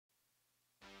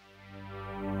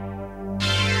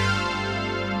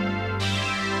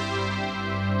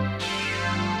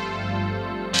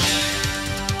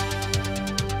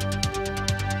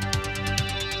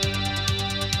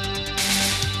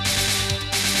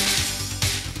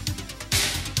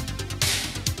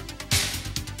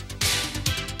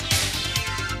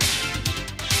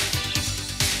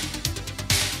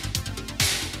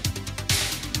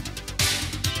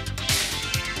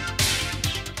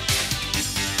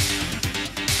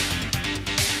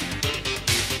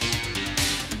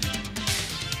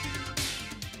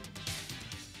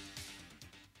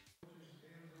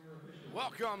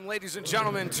Welcome, ladies and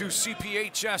gentlemen, to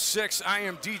CPHS 6. I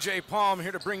am DJ Palm,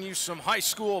 here to bring you some high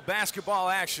school basketball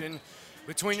action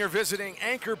between your visiting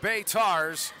Anchor Bay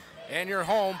Tars and your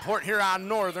home Port Huron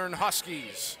Northern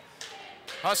Huskies.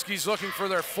 Huskies looking for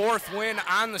their fourth win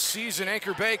on the season.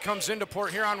 Anchor Bay comes into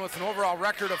Port Huron with an overall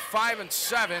record of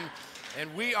 5-7,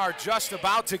 and we are just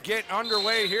about to get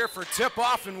underway here for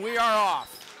tip-off, and we are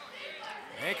off.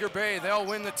 Anchor Bay, they'll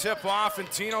win the tip-off, and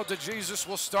Tino DeJesus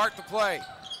will start the play.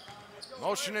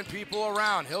 Motioning people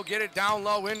around. He'll get it down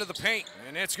low into the paint,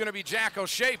 and it's going to be Jack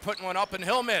O'Shea putting one up, and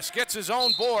he'll miss. Gets his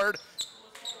own board,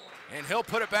 and he'll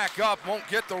put it back up. Won't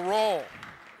get the roll.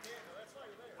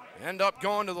 End up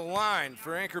going to the line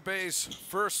for Anchor Bay's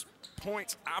first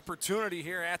point opportunity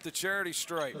here at the charity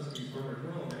stripe.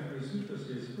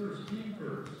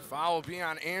 Foul will be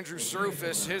on Andrew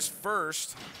Surface, his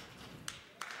first.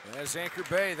 As Anchor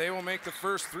Bay, they will make the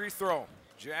first free throw.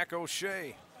 Jack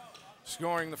O'Shea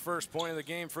scoring the first point of the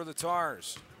game for the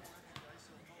Tars.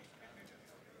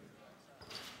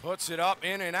 Puts it up,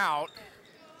 in and out.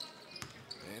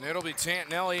 And it'll be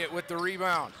Tanton Elliott with the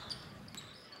rebound.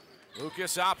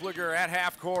 Lucas Opliger at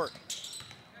half court.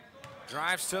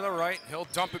 Drives to the right, he'll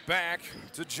dump it back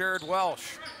to Jared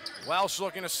Welsh. Welsh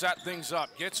looking to set things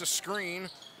up. Gets a screen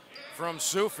from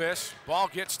Sufis. Ball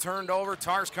gets turned over,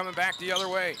 Tars coming back the other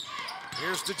way.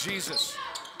 Here's DeJesus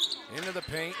into the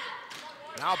paint.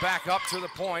 Now back up to the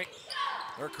point,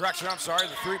 or correction, I'm sorry,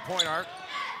 the three-point arc.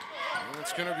 And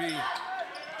it's gonna be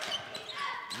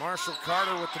Marshall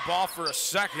Carter with the ball for a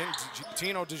second.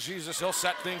 Tino DeJesus, he'll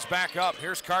set things back up.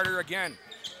 Here's Carter again.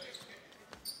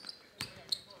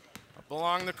 Up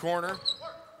along the corner.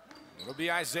 It'll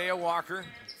be Isaiah Walker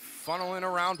funneling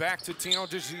around back to Tino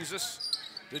DeJesus.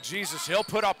 DeJesus, he'll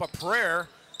put up a prayer,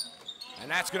 and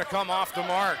that's gonna come off the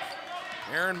mark.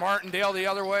 Aaron Martindale the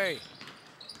other way.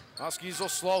 Huskies will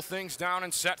slow things down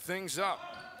and set things up.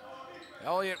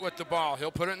 Elliott with the ball. He'll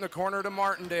put it in the corner to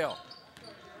Martindale.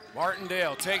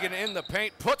 Martindale taking it in the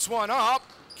paint, puts one up,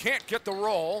 can't get the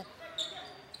roll.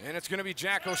 And it's gonna be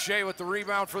Jack O'Shea with the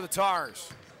rebound for the Tars.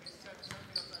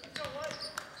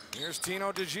 Here's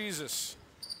Tino DeJesus.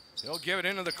 He'll give it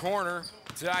into the corner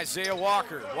to Isaiah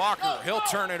Walker. Walker, he'll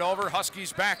turn it over.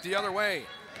 Huskies back the other way.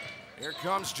 Here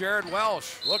comes Jared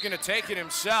Welsh, looking to take it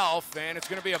himself, and it's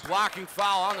gonna be a blocking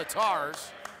foul on the Tars.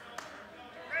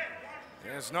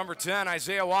 As number 10,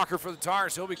 Isaiah Walker for the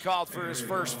Tars, he'll be called for his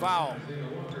first foul.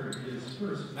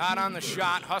 Not on the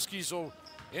shot. Huskies will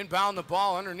inbound the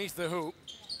ball underneath the hoop,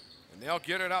 and they'll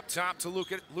get it up top to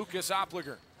Lucas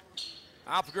Opliger.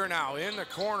 Opliger now in the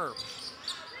corner.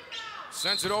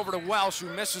 Sends it over to Welsh,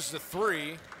 who misses the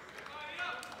three.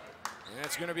 And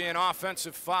it's gonna be an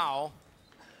offensive foul.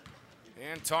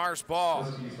 And Tars ball.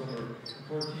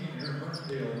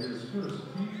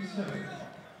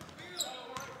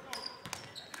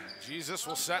 Jesus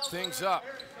will set things up.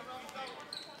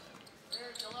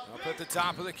 Up at the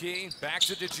top of the key, back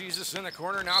to DeJesus in the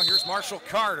corner. Now here's Marshall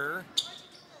Carter.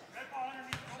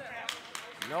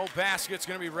 No basket, it's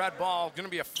gonna be red ball. Gonna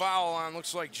be a foul on,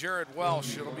 looks like Jared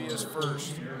Welsh. It'll be his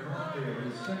first.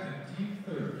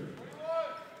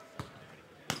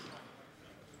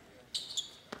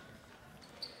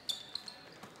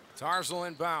 Tars will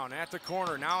inbound at the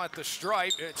corner, now at the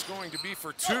stripe. It's going to be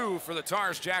for two for the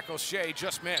Tars. Jack O'Shea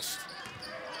just missed.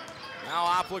 Now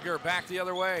Opliger back the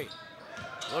other way.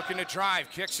 Looking to drive,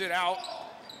 kicks it out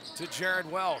to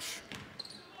Jared Welsh.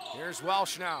 Here's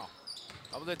Welsh now.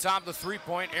 Up at the top of the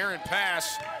three-point, errant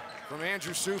pass from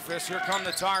Andrew Sufis. Here come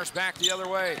the Tars back the other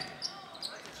way.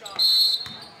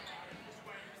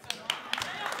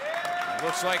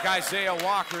 Looks like Isaiah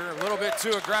Walker, a little bit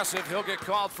too aggressive. He'll get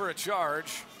called for a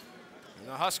charge. And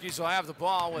the Huskies will have the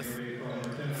ball with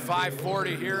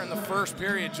 5:40 here in the first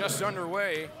period, just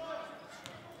underway.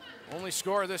 Only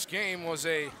score of this game was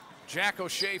a Jack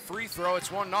O'Shea free throw. It's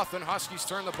 1-0. Huskies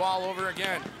turn the ball over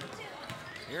again.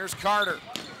 Here's Carter,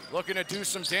 looking to do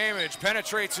some damage.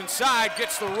 Penetrates inside,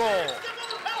 gets the roll.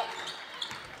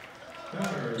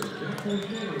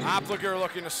 Opliger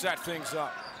looking to set things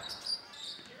up.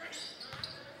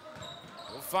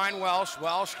 Find Welsh.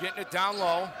 Welsh getting it down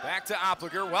low. Back to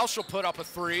Opliger. Welsh will put up a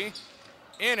three.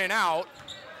 In and out.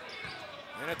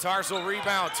 And the Tars will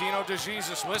rebound. Tino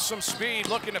DeJesus with some speed,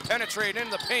 looking to penetrate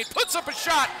into the paint. Puts up a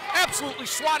shot. Absolutely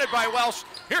swatted by Welsh.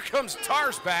 Here comes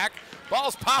Tars back.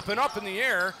 Ball's popping up in the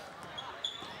air.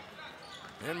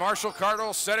 And Marshall Carter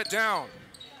will set it down.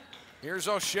 Here's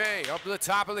O'Shea up to the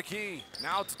top of the key.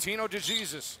 Now to Tino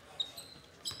DeJesus.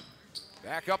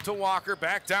 Back up to Walker,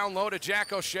 back down low to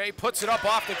Jack O'Shea, puts it up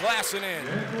off the glass and in.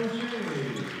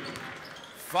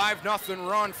 5-0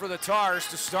 run for the Tars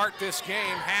to start this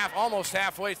game, almost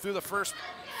halfway through the first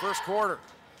first quarter.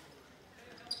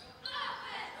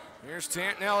 Here's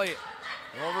Tanton Elliott,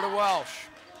 over to Welsh.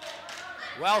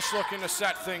 Welsh looking to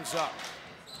set things up.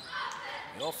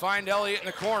 He'll find Elliott in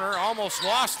the corner, almost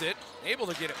lost it, able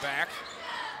to get it back.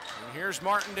 And here's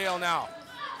Martindale now.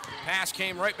 Pass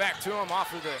came right back to him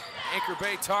off of the Anchor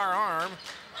Bay Tar arm.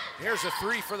 Here's a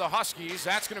three for the Huskies.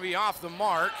 That's going to be off the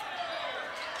mark.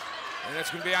 And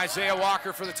it's going to be Isaiah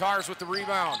Walker for the Tars with the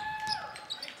rebound.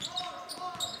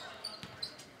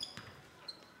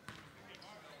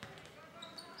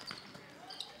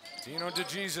 Dino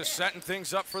DeJesus setting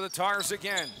things up for the Tars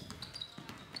again.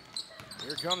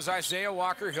 Here comes Isaiah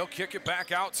Walker. He'll kick it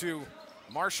back out to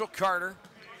Marshall Carter.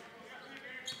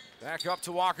 Back up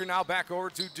to Walker now, back over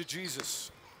to DeJesus.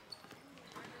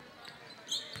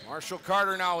 Marshall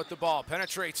Carter now with the ball.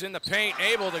 Penetrates in the paint,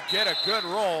 able to get a good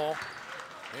roll.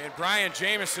 And Brian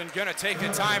Jamison gonna take a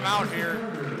timeout here.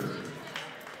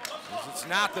 It's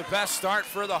not the best start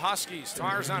for the Huskies.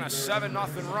 Tars on a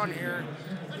 7-0 run here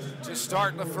to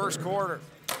start the first quarter.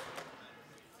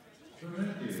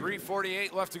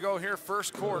 3:48 left to go here,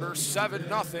 first quarter,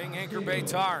 7-0 Anchor Bay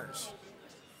Tars.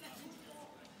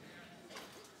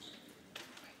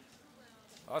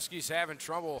 Huskies having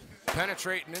trouble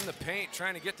penetrating in the paint,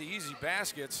 trying to get the easy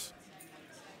baskets.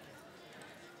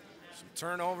 Some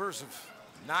turnovers have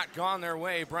not gone their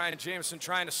way. Brian Jamison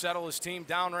trying to settle his team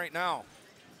down right now.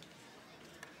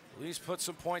 At least put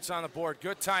some points on the board.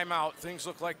 Good timeout. Things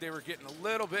look like they were getting a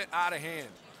little bit out of hand.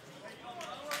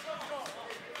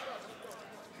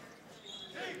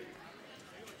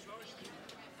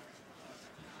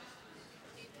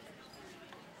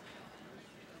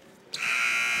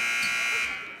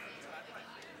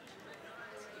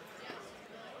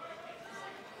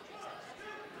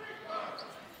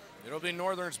 It'll be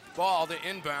Northern's ball to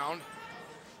inbound.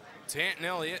 Tanton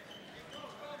Elliott.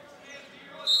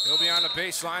 He'll be on the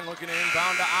baseline looking to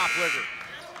inbound to Opliger.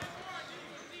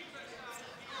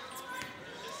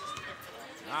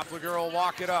 Opliger will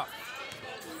walk it up.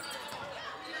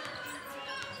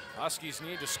 Huskies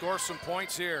need to score some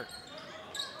points here.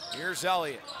 Here's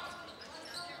Elliott.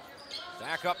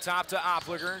 Back up top to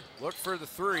Opliger. Look for the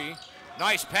three.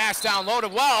 Nice pass down low to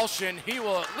Welsh, and he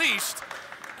will at least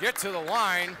get to the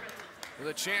line with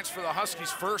a chance for the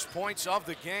Huskies' first points of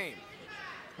the game.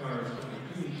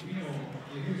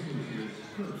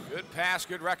 Good pass,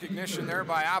 good recognition there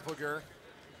by Opliger.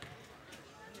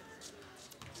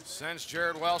 Sends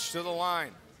Jared Welsh to the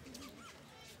line.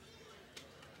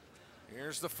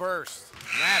 Here's the first.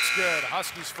 And that's good.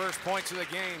 Huskies' first points of the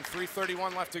game.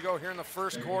 3:31 left to go here in the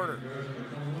first quarter.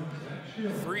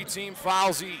 3 team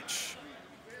fouls each.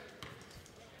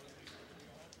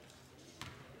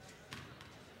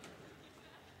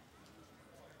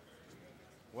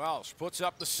 Welsh puts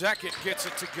up the second, gets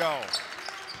it to go.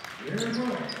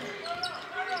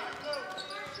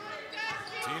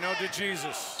 Dino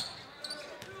DeJesus.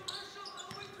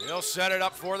 He'll set it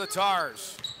up for the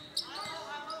Tars.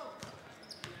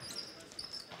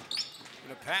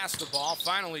 Gonna pass the ball,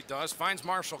 finally does, finds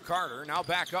Marshall Carter. Now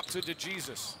back up to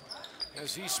DeJesus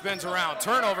as he spins around.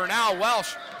 Turnover now,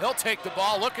 Welsh. He'll take the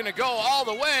ball, looking to go all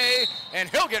the way, and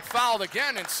he'll get fouled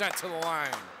again and sent to the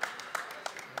line.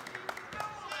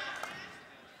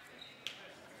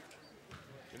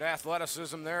 Good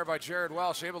athleticism there by Jared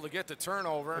Welsh, able to get the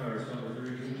turnover.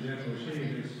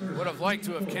 Would have liked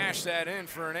to have cashed that in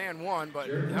for an and one, but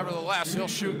nevertheless, he'll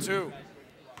shoot two.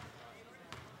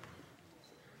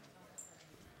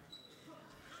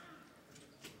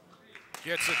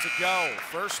 Gets it to go,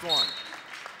 first one.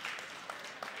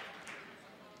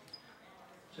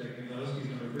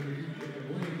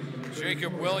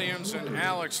 Jacob Williams and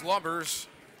Alex Lubbers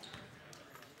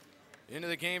into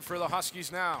the game for the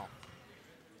Huskies now,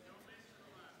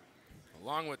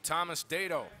 along with Thomas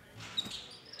Dato.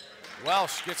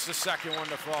 Welsh gets the second one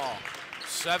to fall.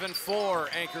 7-4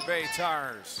 Anchor Bay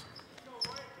Tars.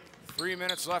 3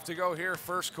 minutes left to go here,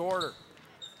 first quarter.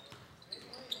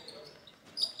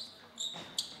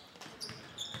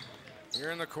 Here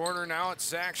in the corner now, it's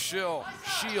Zach Scheel,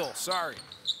 sorry.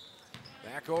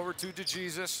 Back over to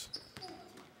DeJesus.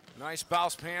 Nice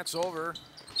bounce pants over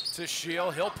to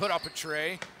Scheel. He'll put up a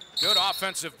tray. Good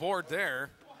offensive board there.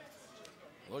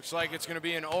 Looks like it's going to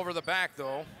be an over the back,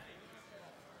 though.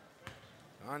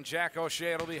 On Jack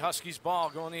O'Shea, it'll be Huskies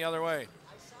ball going the other way.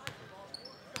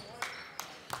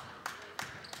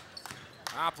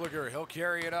 Opliger, he'll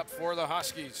carry it up for the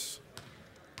Huskies.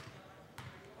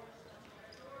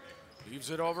 Leaves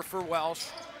it over for Welsh.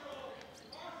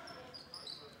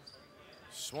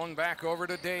 Swung back over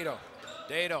to Dato.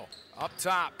 Dato up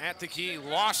top at the key,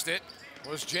 lost it.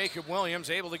 Was Jacob Williams,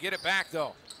 able to get it back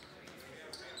though.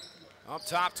 Up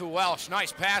top to Welsh.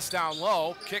 Nice pass down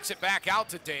low. Kicks it back out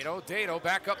to Dado. Dado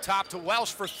back up top to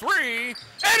Welsh for three. And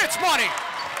it's money.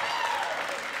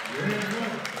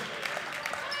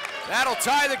 That'll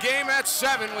tie the game at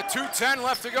 7 with 2:10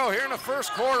 left to go here in the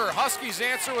first quarter. Huskies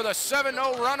answer with a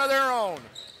 7-0 run of their own.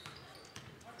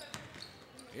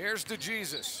 Here's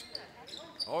DeJesus.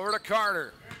 Over to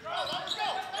Carter.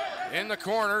 In the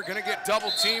corner, gonna get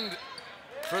double teamed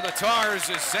for the Tars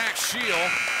is Zach Scheel.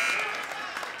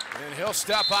 And he'll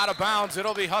step out of bounds.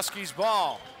 It'll be Huskies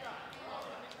ball.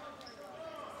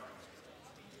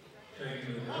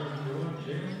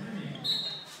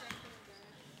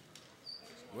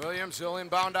 Williams, he'll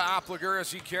inbound to Opliger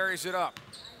as he carries it up.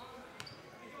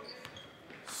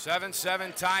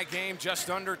 7-7 tie game,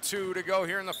 just under 2 to go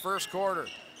here in the first quarter.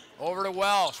 Over to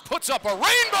Welsh, puts up a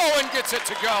rainbow and gets it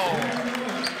to go.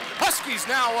 Huskies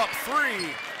now up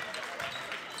 3.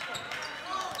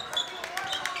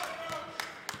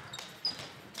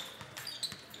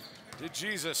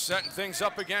 DeJesus setting things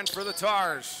up again for the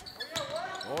Tars.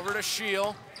 Over to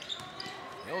Scheel.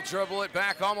 He'll dribble it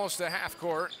back almost to half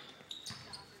court.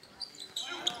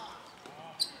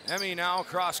 Emmy now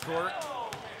across court.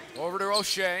 Over to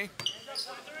O'Shea.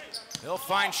 He'll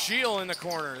find Scheel in the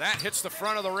corner. That hits the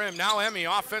front of the rim. Now Emmy,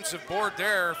 offensive board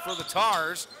there for the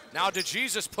Tars. Now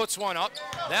DeJesus puts one up.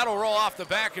 That'll roll off the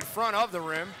back in front of the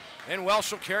rim. And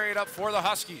Welsh will carry it up for the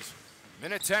Huskies.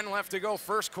 Minute 10 left to go,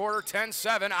 first quarter,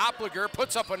 10-7. Opliger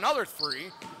puts up another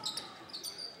three.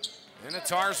 And the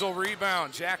Tars will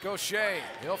rebound. Jack O'Shea,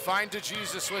 he'll find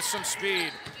DeJesus with some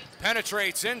speed.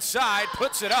 Penetrates inside,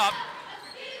 puts it up.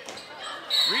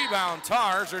 Rebound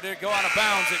Tars, or did it go out of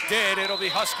bounds? It did. It'll be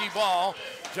Husky ball.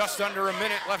 Just under a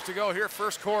minute left to go here,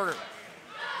 first quarter.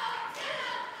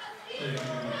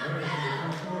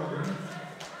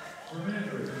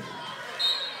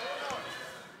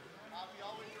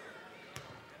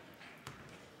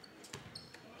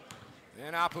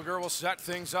 And Opliger will set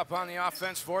things up on the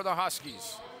offense for the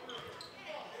Huskies.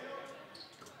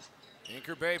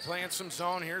 Anchor Bay playing some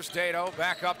zone. Here's Dado,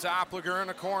 back up to Opliger in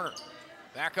the corner.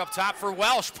 Back up top for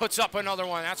Welsh, puts up another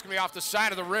one. That's gonna be off the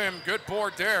side of the rim. Good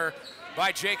board there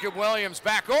by Jacob Williams.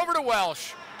 Back over to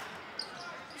Welsh.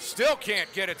 Still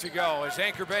can't get it to go as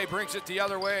Anchor Bay brings it the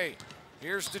other way.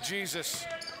 Here's DeJesus.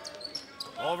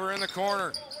 Over in the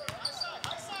corner.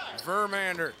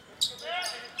 Vermander.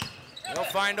 He'll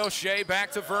find O'Shea,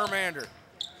 back to Vermander.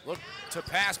 Look to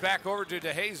pass back over to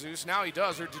DeJesus. Now he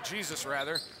does, or DeJesus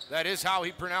rather. That is how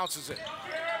he pronounces it.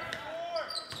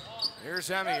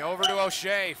 Here's Emmy, over to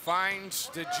O'Shea,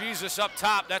 finds DeJesus up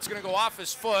top. That's gonna go off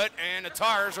his foot, and the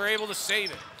Tars are able to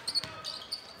save it.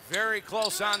 Very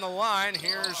close on the line.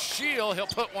 Here's Scheel, he'll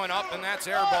put one up, and that's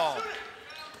air ball.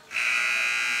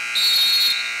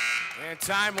 And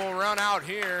time will run out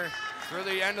here for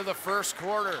the end of the first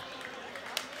quarter.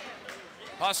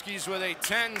 Huskies with a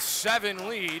 10-7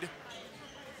 lead.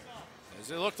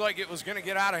 As it looked like it was gonna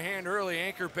get out of hand early,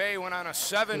 Anchor Bay went on a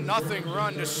 7-0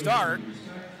 run to start.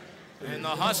 And the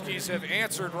Huskies have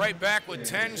answered right back with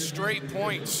 10 straight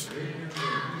points.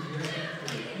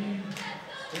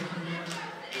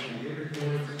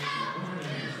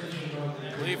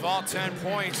 I believe all 10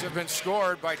 points have been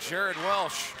scored by Jared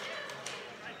Welsh.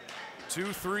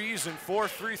 2 threes and 4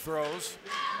 free throws.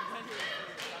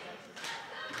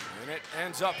 And it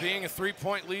ends up being a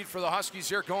 3-point lead for the Huskies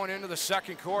here going into the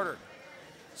second quarter.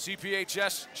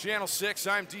 CPHS Channel 6,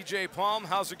 I'm DJ Palm.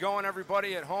 How's it going,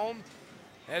 everybody at home?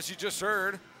 As you just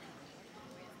heard,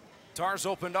 Tars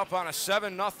opened up on a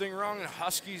 7-0 run, and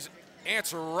Huskies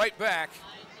answer right back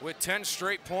with 10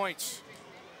 straight points.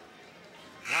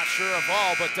 Not sure of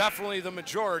all, but definitely the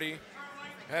majority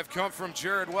have come from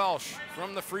Jared Welsh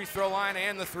from the free throw line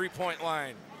and the three-point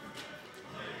line.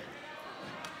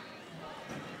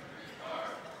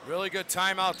 Really good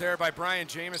timeout there by Brian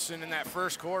Jamison in that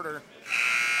first quarter.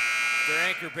 Their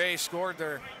Anchor Bay scored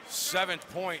their 7th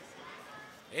point.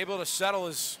 Able to settle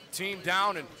his team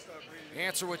down and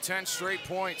answer with 10 straight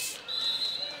points.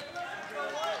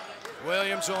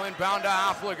 Williams will inbound to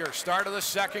Opliger. Start of the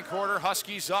second quarter,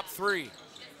 Huskies up 3.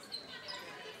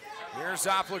 Here's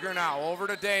Opliger now, over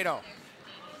to Dado.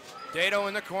 Dado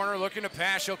in the corner, looking to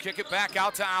pass. He'll kick it back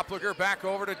out to Opliger, back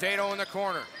over to Dado in the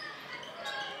corner.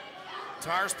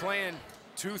 Tars playing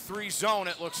 2-3 zone,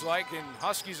 it looks like, and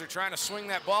Huskies are trying to swing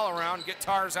that ball around and get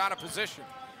Tars out of position.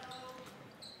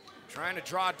 Trying to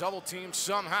draw a double team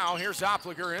somehow. Here's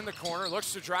Opliger in the corner,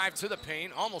 looks to drive to the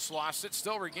paint, almost lost it,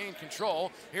 still regained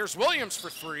control. Here's Williams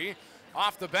for 3,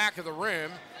 off the back of the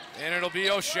rim, and it'll be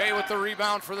O'Shea with the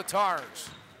rebound for the Tars.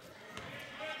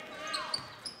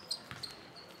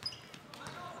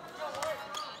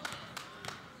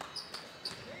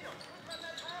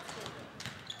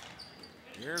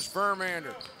 Here's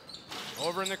Vermander.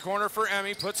 Over in the corner for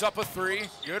Emmy, puts up a three.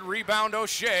 Good rebound,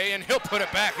 O'Shea, and he'll put it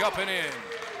back up and in.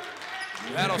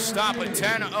 That'll stop a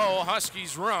 10-0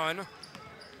 Huskies run.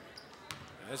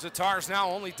 As the Tars now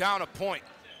only down a point.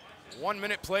 1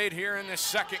 minute played here in this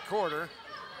second quarter.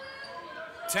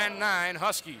 10-9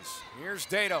 Huskies. Here's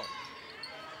Dato.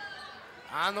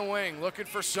 On the wing, looking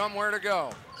for somewhere to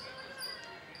go.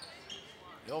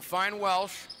 He'll find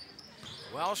Welsh.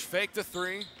 Welsh faked the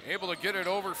three, able to get it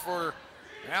over for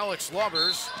Alex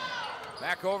Lubbers.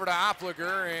 Back over to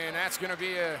Opliger, and that's going to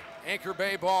be an Anchor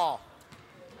Bay ball.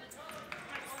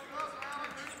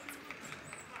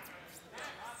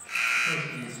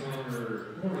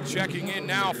 Checking in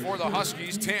now for the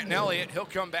Huskies, Tanton Elliott. He'll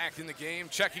come back in the game.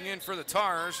 Checking in for the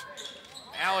Tars,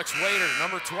 Alex Wader,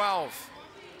 number 12.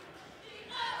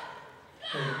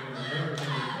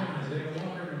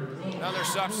 Another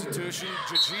substitution.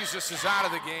 Jesus is out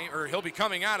of the game, or he'll be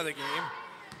coming out of the game.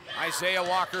 Isaiah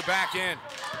Walker back in.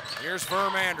 Here's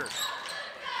Vermander.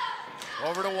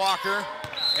 Over to Walker.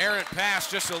 Errant pass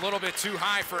just a little bit too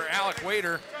high for Alec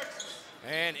Wader.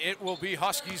 And it will be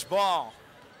Huskies ball.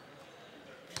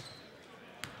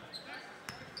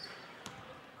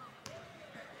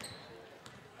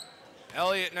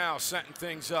 Elliott now setting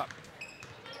things up.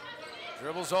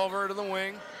 Dribbles over to the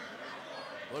wing.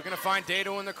 Looking to find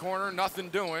Dato in the corner, nothing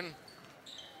doing.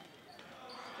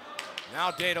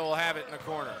 Now Dato will have it in the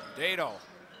corner. Dato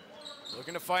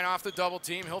looking to fight off the double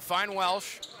team. He'll find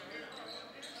Welsh.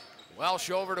 Welsh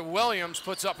over to Williams,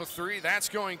 puts up a three. That's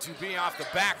going to be off the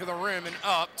back of the rim and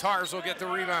up. Tars will get the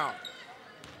rebound.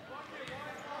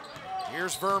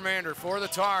 Here's Vermander for the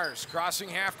Tars. Crossing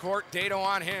half court, Dato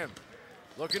on him.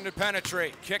 Looking to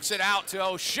penetrate, kicks it out to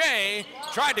O'Shea.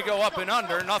 Tried to go up and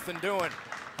under, nothing doing.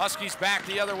 Huskies back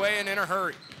the other way and in a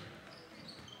hurry.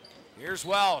 Here's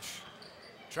Welsh.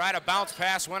 Tried a bounce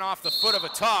pass, went off the foot of a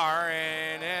Tar,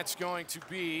 and that's going to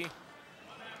be,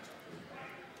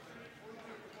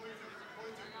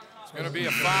 it's going to be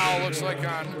a foul, looks like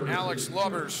on Alex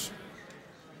Lubbers.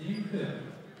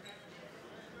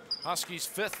 Huskies'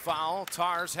 fifth foul,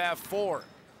 Tars have 4.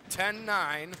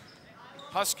 10-9,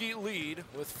 Husky lead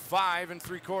with 5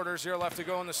 3/4 here left to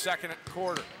go in the second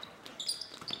quarter.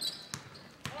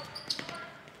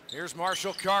 Here's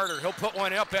Marshall Carter. He'll put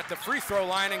one up at the free throw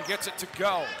line and gets it to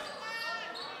go.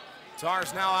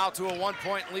 Tars now out to a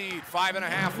 1-point lead.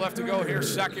 5.5 left to go here,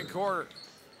 second quarter.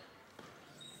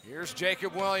 Here's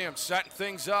Jacob Williams setting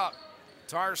things up.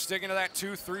 Tars sticking to that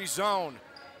 2-3 zone.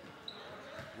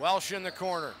 Welsh in the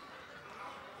corner.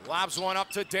 Lobs one up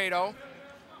to Dato.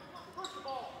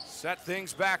 Set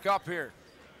things back up here.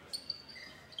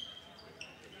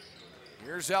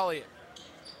 Here's Elliott.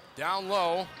 Down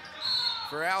low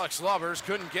for Alex Lubbers,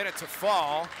 couldn't get it to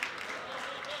fall.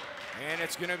 And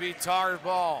it's gonna be Tar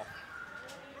ball.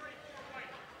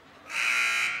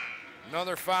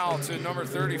 Another foul to number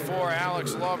 34,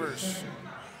 Alex Lubbers.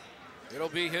 It'll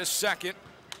be his second.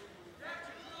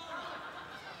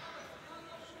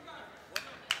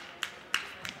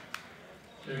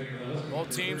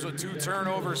 Both teams with 2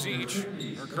 turnovers each.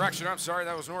 Or correction, I'm sorry,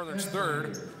 that was Northern's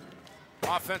third.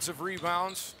 Offensive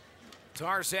rebounds.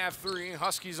 Tars have 3,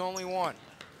 Huskies only 1.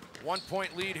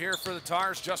 1-point lead here for the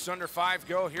Tars, just under 5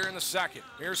 go here in the second.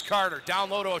 Here's Carter, down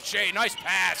low to O'Shea, nice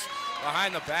pass.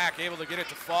 Behind the back, able to get it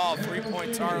to fall,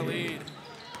 3-point Tar lead.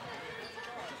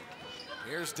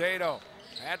 Here's Dato,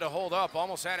 had to hold up,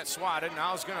 almost had it swatted.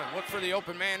 Now he's gonna look for the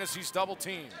open man as he's double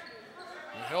teamed.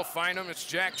 And he'll find him, it's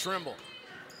Jack Trimble.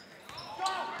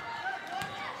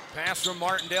 Pass from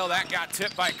Martindale, that got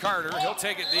tipped by Carter. He'll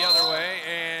take it the other way,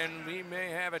 and we may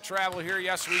have a travel here.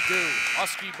 Yes, we do.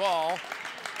 Husky ball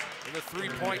with a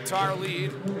 3-point Tar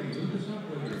lead.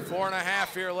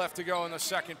 4.5 here left to go in the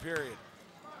second period.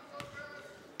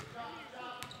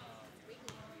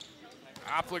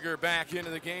 Opliger back into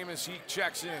the game as he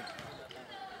checks in.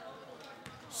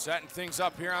 Setting things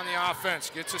up here on the offense.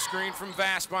 Gets a screen from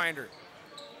Vastbinder.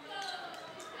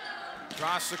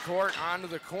 Across the court, onto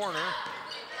the corner.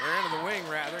 Or into the wing,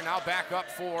 rather. Now back up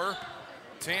for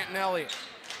Tanton Elliott.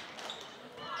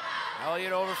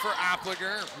 Elliott over for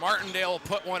Opliger. Martindale will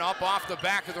put one up off the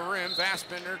back of the rim.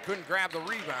 Vastbinder couldn't grab the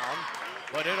rebound,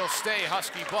 but it'll stay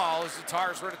Husky ball as the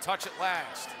Tars were to touch it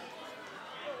last.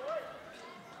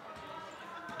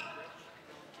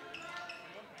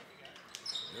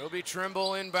 It'll be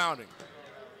Trimble inbounding.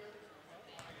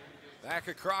 Back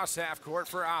across half court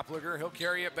for Opliger. He'll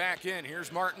carry it back in.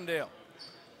 Here's Martindale.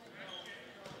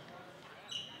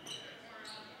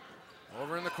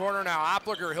 Over in the corner now,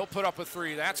 Opliger, he'll put up a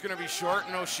 3. That's gonna be short,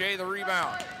 and O'Shea the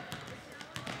rebound.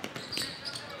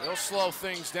 He'll slow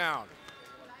things down.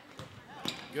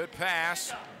 Good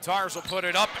pass. Tars will put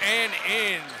it up and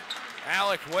in.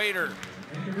 Alec Wader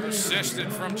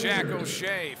assisted from Jack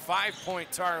O'Shea.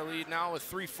 5-point Tar lead now with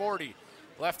 3:40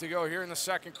 left to go here in the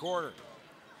second quarter.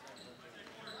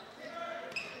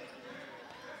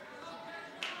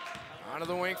 Onto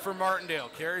the wing for Martindale.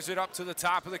 Carries it up to the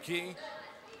top of the key.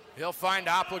 He'll find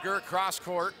Opliger across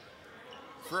court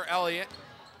for Elliott.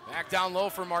 Back down low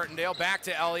for Martindale. Back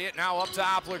to Elliott. Now up to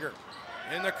Opliger.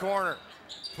 In the corner.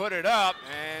 Put it up,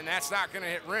 and that's not going to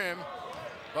hit rim.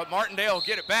 But Martindale will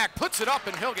get it back. Puts it up,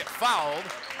 and he'll get fouled.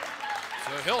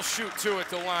 So he'll shoot two at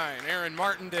the line. Aaron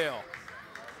Martindale.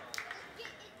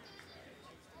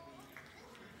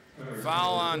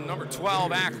 Foul on number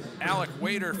 12, Alec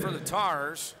Wader for the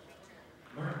Tars.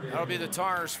 That'll be the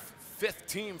Tars' 5th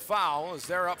team foul as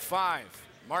they're up 5.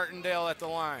 Martindale at the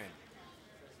line.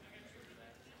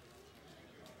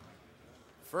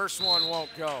 First one won't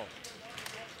go.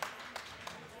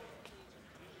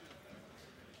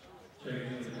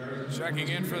 Checking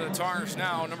in for the Tars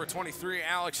now, number 23,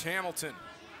 Alex Hamilton.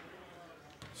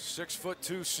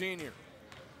 6'2" senior.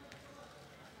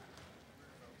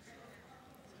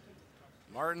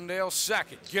 Martindale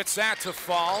second, gets that to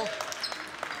fall.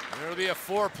 And it'll be a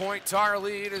 4-point Tar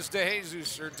lead as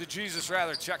DeJesus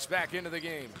rather, checks back into the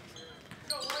game.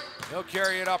 He'll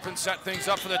carry it up and set things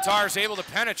up for the Tars, able to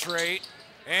penetrate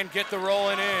and get the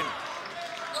rolling in.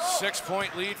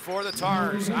 6-point lead for the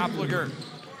Tars. Opliger.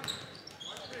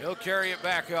 He'll carry it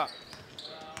back up.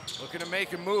 Looking to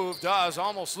make a move, does,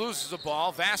 almost loses the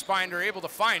ball. Vastbinder able to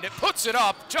find it, puts it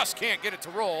up, just can't get it to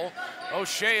roll.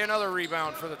 O'Shea another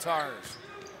rebound for the Tars.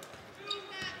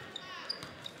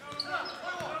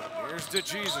 Here's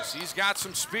DeJesus, he's got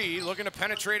some speed, looking to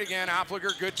penetrate again.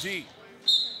 Opliger, good D.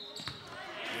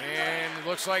 And it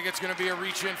looks like it's gonna be a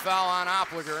reach-in foul on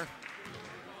Opliger.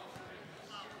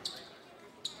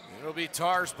 It'll be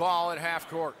Tars ball at half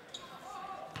court.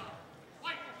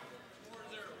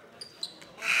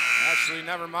 Actually,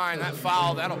 never mind that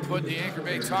foul. That'll put the Anchor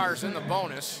Bay Tars in the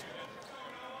bonus.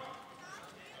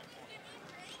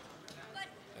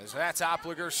 As that's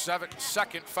Opliger's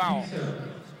second foul.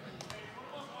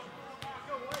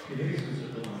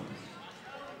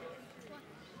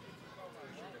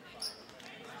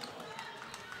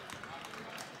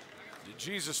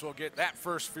 DeJesus will get that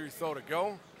first free throw to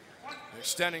go,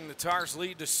 extending the Tars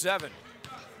lead to 7.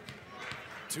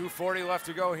 2:40 left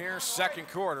to go here, second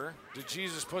quarter.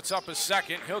 DeJesus puts up his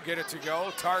second, he'll get it to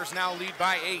go. Tars now lead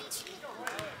by 8.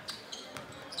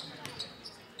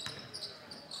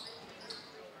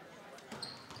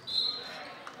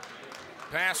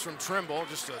 Pass from Trimble,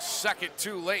 just a second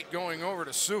too late going over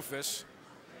to Sufis.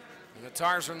 And the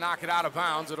Tars will knock it out of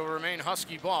bounds. It'll remain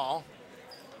Husky ball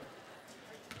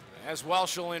as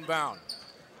Welsh will inbound.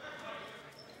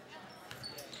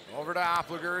 Over to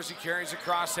Opliger as he carries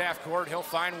across half court. He'll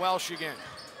find Welsh again.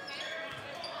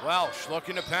 Welsh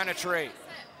looking to penetrate.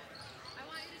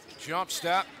 Jump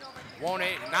step,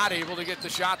 not able to get the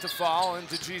shot to fall, and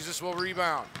DeJesus will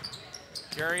rebound.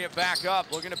 Carry it back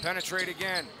up, looking to penetrate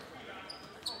again.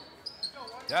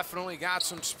 Definitely got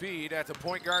some speed at the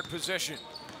point guard position.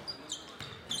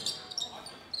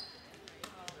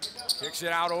 Kicks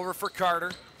it out over for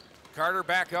Carter. Carter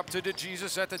back up to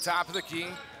DeJesus at the top of the key.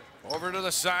 Over to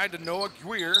the side to Noah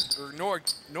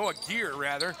Gear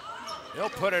rather. He'll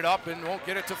put it up and won't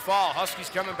get it to fall. Huskies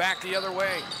coming back the other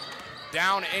way.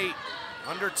 Down 8,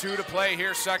 under 2 to play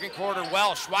here, second quarter.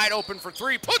 Welsh wide open for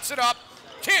 3, puts it up,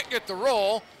 can't get the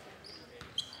roll.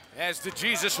 As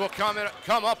DeJesus will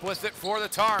come up with it for the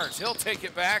Tars. He'll take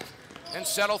it back and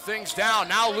settle things down.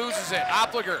 Now loses it,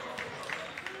 Opliger.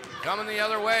 Coming the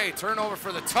other way, turnover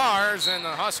for the Tars, and the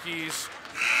Huskies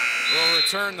will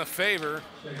return the favor.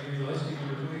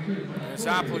 As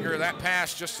Opliger, that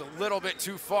pass just a little bit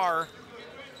too far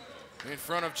in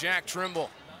front of Jack Trimble.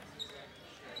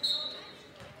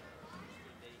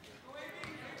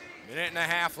 Minute and a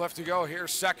half left to go here,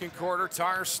 second quarter.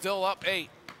 Tars still up 8.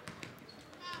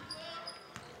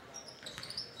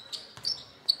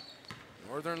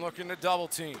 Northern looking to double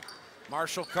team.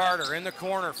 Marshall Carter in the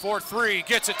corner, 4-3,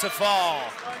 gets it to fall.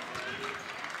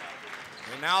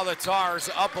 And now the Tars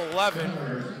up 11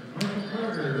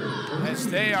 as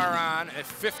they are on a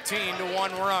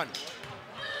 15-1 run.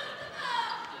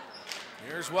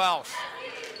 Here's Welsh,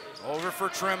 over for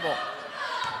Trimble.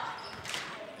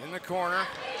 In the corner,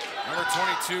 number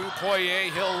 22,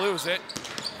 Poirier, he'll lose it.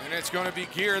 And it's gonna be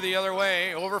Gear the other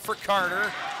way, over for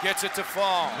Carter, gets it to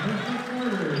fall.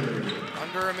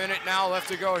 Under a minute now left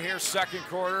to go here, second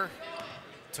quarter.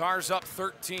 Tars up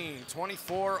 13,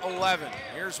 24-11.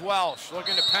 Here's Welsh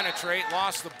looking to penetrate,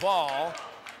 lost the ball.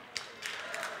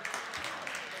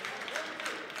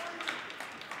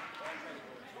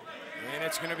 And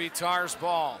it's going to be Tars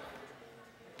ball.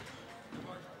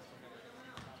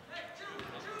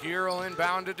 Huron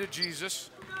inbounded to Jesus.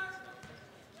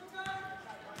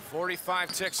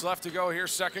 45 ticks left to go here,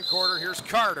 second quarter. Here's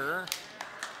Carter.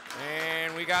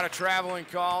 And we got a traveling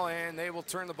call, and they will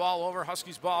turn the ball over.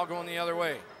 Huskies ball going the other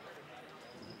way.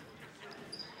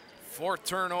 Fourth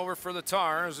turnover for the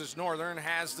Tars as Northern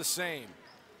has the same.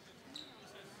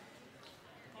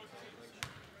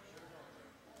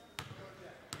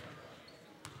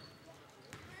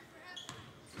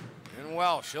 And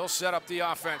Welsh, he'll set up the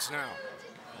offense now.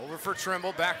 Over for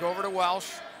Trimble, back over to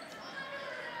Welsh.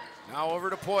 Now over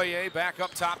to Poirier, back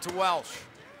up top to Welsh.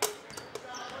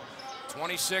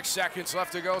 26 seconds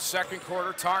left to go, second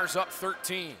quarter. Tars up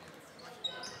 13.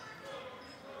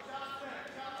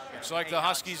 Looks like the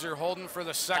Huskies are holding for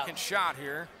the second shot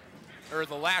here, or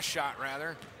the last shot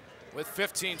rather, with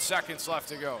 15 seconds left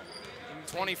to go.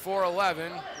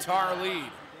 24-11, Tar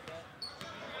lead.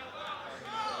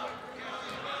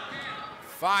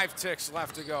 5 ticks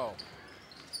left to go.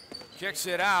 Kicks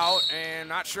it out, and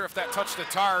not sure if that touched the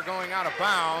Tar going out of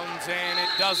bounds, and it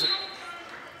doesn't.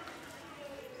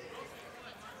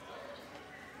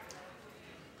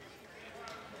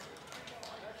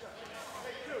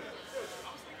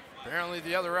 Apparently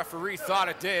the other referee thought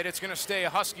it did. It's going to stay a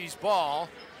Huskies ball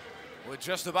with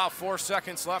just about 4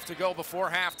 seconds left to go before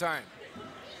halftime.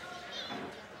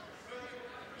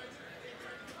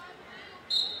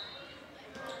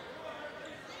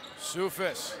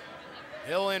 Sufis,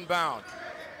 he'll inbound.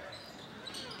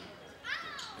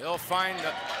 He'll find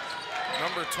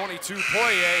number 22,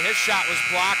 Poirier. His shot was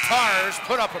blocked. Tars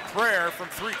put up a prayer from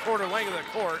three-quarter length of the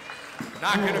court.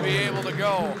 Not going to be able to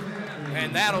go.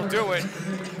 And that'll do it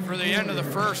for the end of the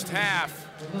first half.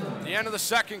 The end of the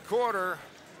second quarter,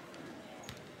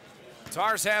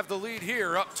 Tars have the lead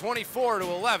here, up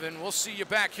 24-11. We'll see you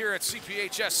back here at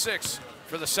CPHS 6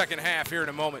 for the second half here in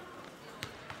a moment.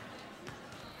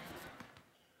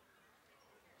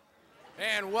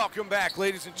 And welcome back,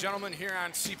 ladies and gentlemen, here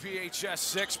on CPHS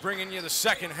 6, bringing you the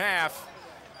second half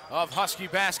of Husky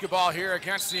basketball here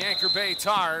against the Anchor Bay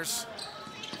Tars.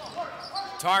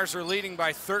 Tars are leading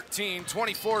by 13,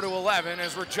 24-11,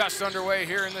 as we're just underway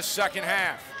here in the second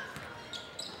half.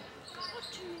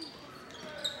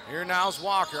 Here now's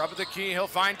Walker, up at the key, he'll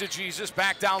find DeJesus,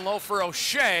 back down low for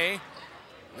O'Shea.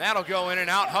 That'll go in and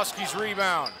out, Huskies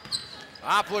rebound.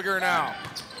 Opliger now.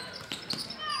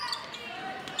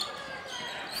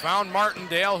 Found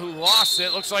Martindale, who lost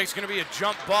it. Looks like it's going to be a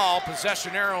jump ball.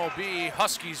 Possession arrow will be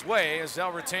Huskies' way as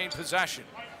they'll retain possession.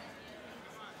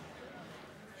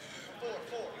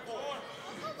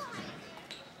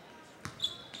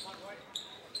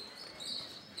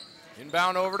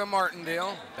 Inbound over to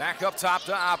Martindale. Back up top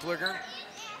to Opliger.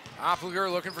 Opliger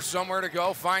looking for somewhere to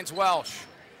go. Finds Welsh.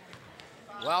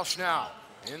 Welsh now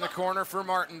in the corner for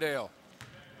Martindale.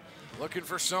 Looking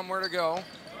for somewhere to go.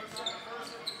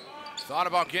 Thought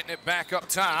about getting it back up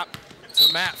top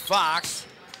to Matt Fox.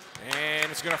 And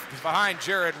it's going to be behind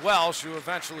Jared Welsh, who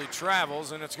eventually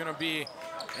travels, and it's going to be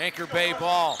Anchor Bay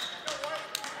ball.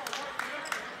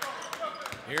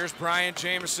 Here's Brian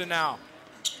Jameson now,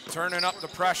 turning up the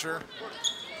pressure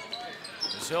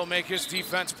as he'll make his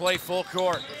defense play full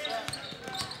court.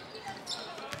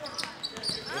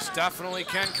 This definitely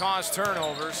can cause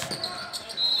turnovers,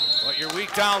 but you're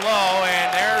weak down low,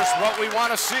 and there's what we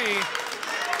want to see.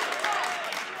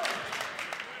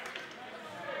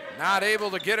 Not able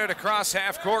to get it across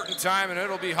half court in time, and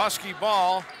it'll be Husky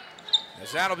ball,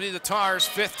 as that'll be the Tars'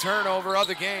 5th turnover of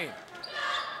the game.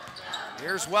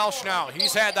 Here's Welsh now.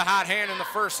 He's had the hot hand in the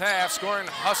first half, scoring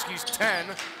Huskies 10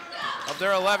 of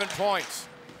their 11 points.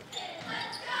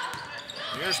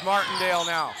 Here's Martindale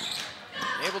now.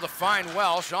 Able to find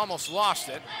Welsh, almost lost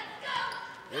it.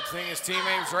 Good thing his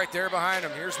teammate was right there behind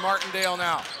him. Here's Martindale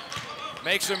now.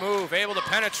 Makes a move, able to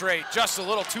penetrate, just a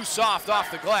little too soft off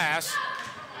the glass.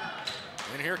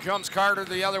 And here comes Carter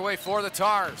the other way for the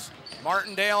Tars.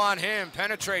 Martindale on him,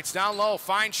 penetrates down low,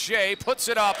 finds Shea, puts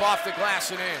it up off the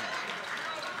glass and in.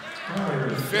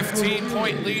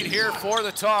 15-point lead here for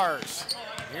the Tars.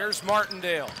 Here's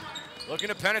Martindale, looking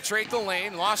to penetrate the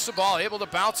lane, lost the ball, able to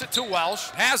bounce it to Welsh,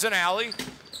 has an alley,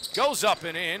 goes up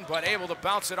and in, but able to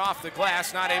bounce it off the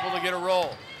glass, not able to get a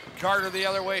roll. Carter the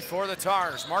other way for the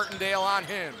Tars. Martindale on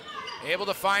him, able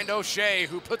to find O'Shea,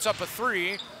 who puts up a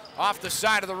 3. Off the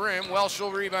side of the rim, Welsh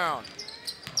will rebound.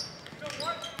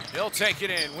 He'll take it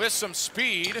in with some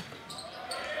speed.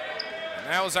 And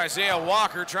that was Isaiah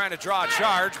Walker trying to draw a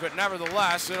charge, but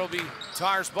nevertheless, it'll be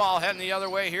Tars ball heading the other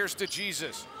way. Here's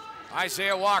DeJesus.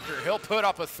 Isaiah Walker, he'll put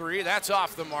up a 3. That's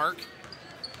off the mark.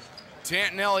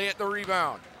 Tantanelli at the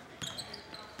rebound.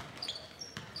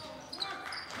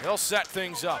 He'll set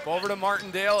things up. Over to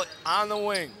Martindale on the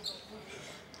wing.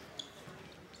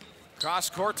 Cross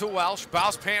court to Welsh.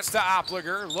 Bounce pants to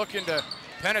Opliger. Looking to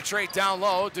penetrate down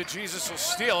low. DeJesus will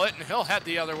steal it, and he'll head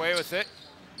the other way with it.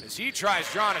 As he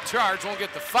tries drawing a charge, won't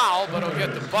get the foul, but he'll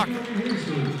get the bucket.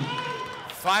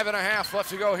 5.5 left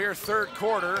to go here, third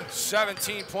quarter.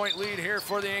 17-point lead here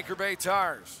for the Anchor Bay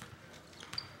Tars.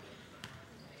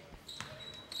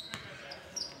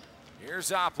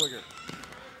 Here's Opliger.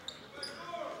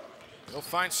 He'll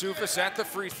find Sufis at the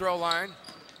free throw line.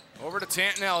 Over to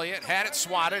Tanton Elliott, had it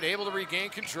swatted, able to regain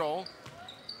control.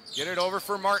 Get it over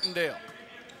for Martindale.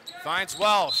 Finds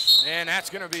Welsh, and that's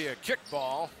gonna be a kick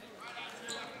ball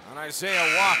on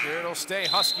Isaiah Walker. It'll stay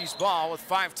Huskies ball with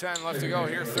 5:10 left to go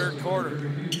here, third quarter.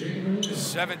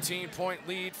 17-point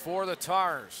lead for the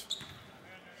Tars.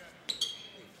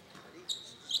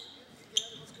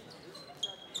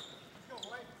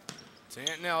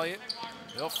 Tanton Elliott,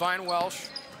 he'll find Welsh.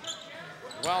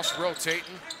 Welsh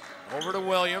rotating. Over to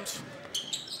Williams.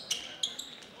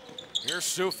 Here's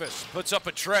Sufis, puts up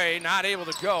a tray, not able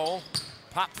to go.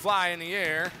 Pop fly in the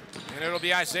air, and it'll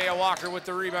be Isaiah Walker with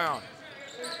the rebound.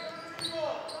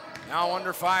 Now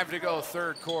under 5 to go,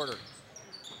 third quarter.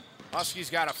 Huskies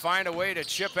got to find a way to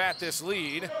chip at this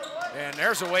lead, and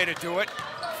there's a way to do it.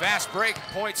 Fast break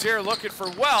points here, looking for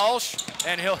Welsh,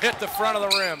 and he'll hit the front of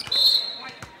the rim.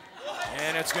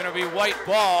 And it's going to be white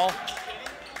ball,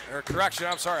 or correction,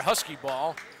 I'm sorry, Husky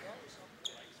ball.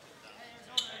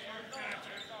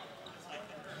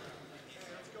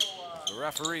 The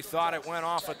referee thought it went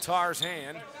off a Tar's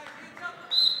hand.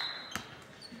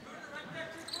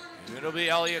 And it'll be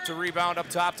Elliott to rebound up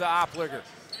top to Opliger.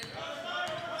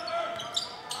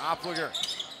 Opliger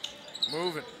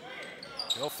moving.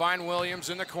 He'll find Williams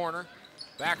in the corner.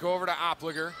 Back over to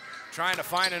Opliger, trying to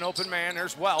find an open man.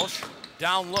 There's Welsh,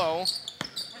 down low.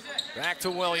 Back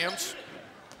to Williams.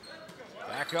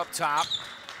 Back up top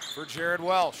for Jared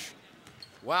Welsh.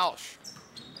 Welsh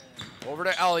over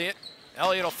to Elliott.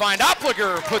 Elliott will find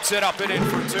Opliger, puts it up and in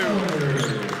for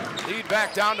 2. Lead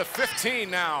back down to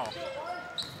 15 now.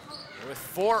 With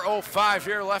 4:05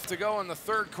 here left to go in the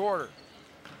third quarter.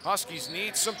 Huskies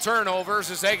need some turnovers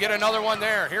as they get another one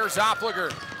there. Here's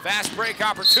Opliger, fast break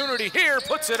opportunity here,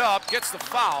 puts it up, gets the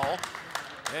foul,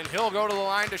 and he'll go to the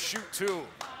line to shoot 2.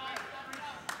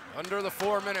 Under the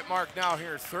 4-minute mark now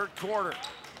here, third quarter.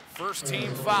 First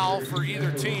team foul for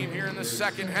either team here in the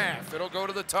second half. It'll go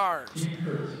to the Tars.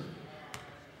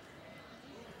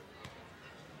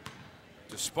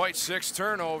 Despite 6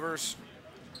 turnovers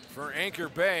for Anchor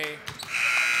Bay,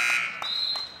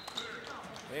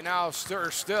 they now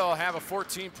still have a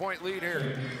 14-point lead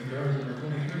here.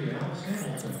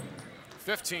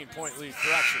 15-point lead,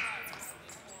 correction.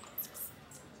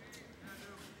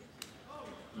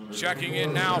 Checking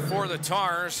in now for the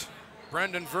Tars,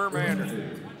 Brendan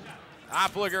Vermander.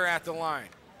 Opliger at the line.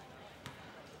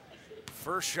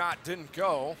 First shot didn't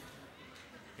go.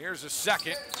 Here's a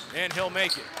second, and he'll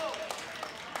make it.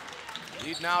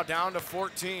 Lead now down to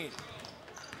 14.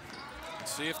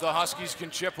 Let's see if the Huskies can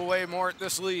chip away more at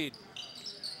this lead.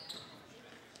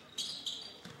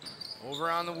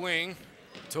 Over on the wing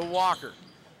to Walker.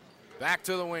 Back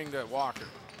to the wing to Walker.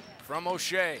 From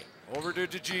O'Shea, over to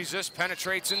DeJesus,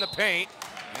 penetrates in the paint,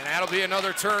 and that'll be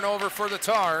another turnover for the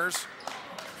Tars,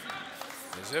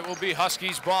 as it will be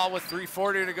Huskies ball with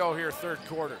 3:40 to go here, third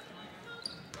quarter.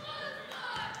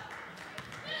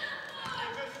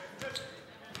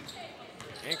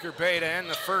 Anchor Bay to end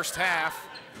the first half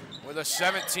with a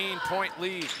 17-point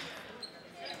lead.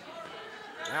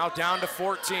 Now down to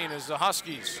 14 as the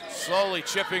Huskies slowly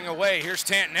chipping away. Here's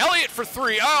Tanton Elliott for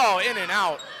 3. Oh, in and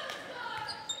out.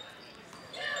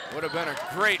 Would have been a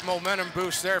great momentum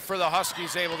boost there for the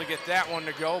Huskies, able to get that one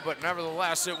to go, but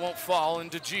nevertheless, it won't fall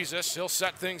into Jesus. He'll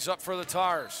set things up for the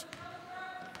Tars.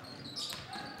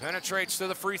 Penetrates to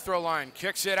the free throw line,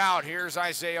 kicks it out. Here's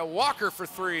Isaiah Walker for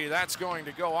 3. That's going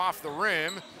to go off the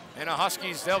rim, and the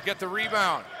Huskies, they'll get the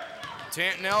rebound.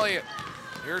 Tanton Elliott,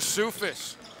 here's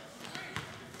Sufis.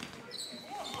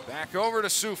 Back over to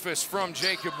Sufis from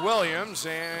Jacob Williams,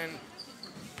 and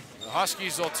the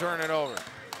Huskies will turn it over.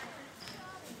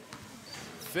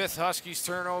 5th Huskies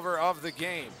turnover of the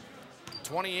game.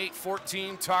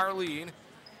 28-14 Tar lead.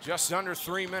 Just under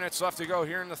 3 minutes left to go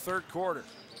here in the third quarter.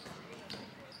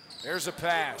 There's a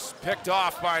pass, picked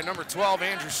off by number 12,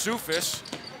 Andrew Sufis.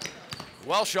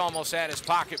 Welsh almost had his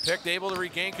pocket picked, able to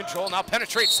regain control. Now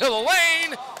penetrates to the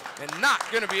lane, and not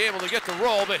going to be able to get the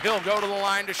roll, but he'll go to the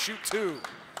line to shoot 2.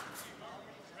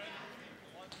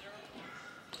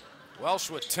 Welsh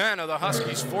with 10 of the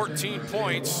Huskies' 14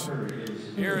 points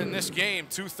here in this game.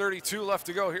 2:32 left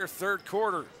to go here, third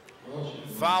quarter.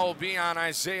 Foul will be on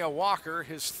Isaiah Walker,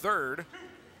 his third,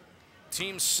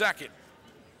 team's second.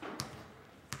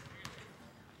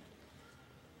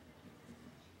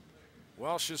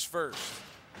 Welsh is first,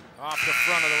 off the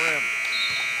front of the rim.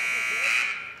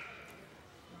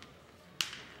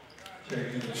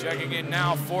 Checking in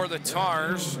now for the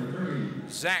Tars,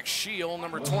 Zach Scheel,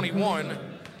 number 21,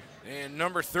 and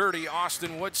number 30,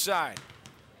 Austin Woodside.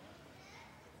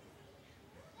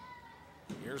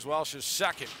 Here's Welsh's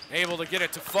second, able to get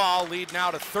it to fall, lead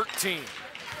now to 13.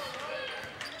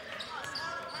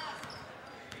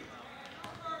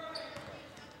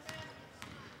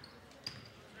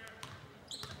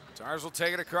 Tars will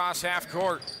take it across half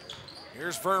court.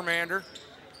 Here's Vermander.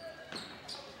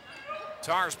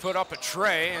 Tars put up a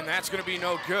tray, and that's going to be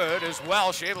no good as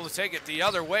Welsh able to take it the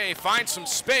other way, find some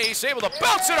space, able to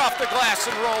bounce it off the glass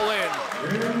and roll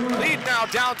in. Lead now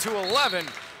down to 11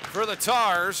 for the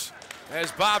Tars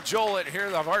as Bob Jolett here,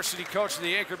 the varsity coach of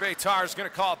the Anchor Bay Tars, is going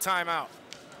to call a timeout.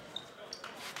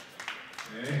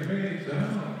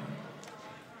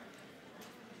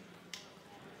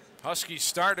 Huskies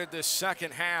started this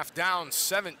second half down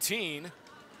 17.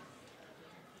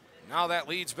 Now that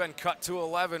lead's been cut to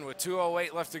 11 with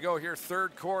 2:08 left to go here,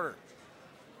 third quarter.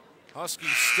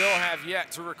 Huskies still have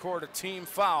yet to record a team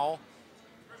foul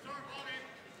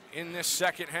in this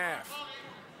second half.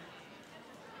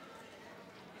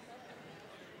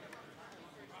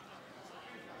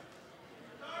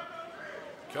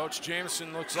 Coach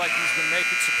Jameson looks like he's been making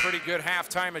some pretty good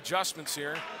halftime adjustments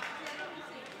here.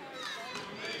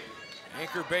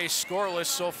 Anchor Bay scoreless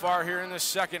so far here in this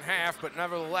second half, but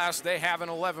nevertheless, they have an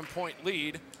 11-point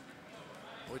lead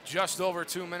with just over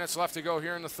 2 minutes left to go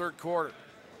here in the third quarter.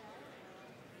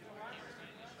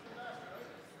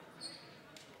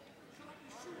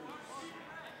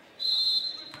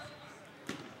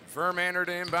 Vermander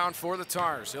to inbound for the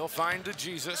Tars. He'll find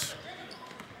DeJesus.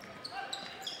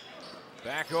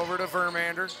 Back over to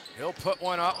Vermander. He'll put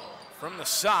one up from the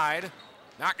side.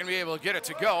 Not going to be able to get it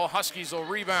to go. Huskies will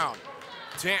rebound.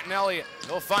 Tanton Elliott,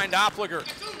 he'll find Opliger.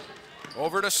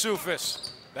 Over to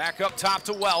Sufis. Back up top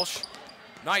to Welsh.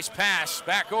 Nice pass.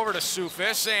 Back over to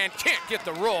Sufis and can't get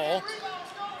the roll.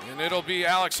 And it'll be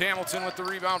Alex Hamilton with the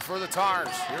rebound for the Tars.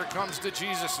 Here comes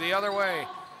DeJesus the other way.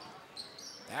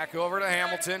 Back over to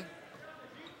Hamilton.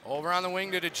 Over on the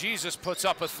wing to DeJesus, puts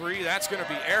up a three. That's going to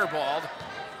be airballed.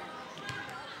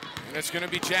 And it's going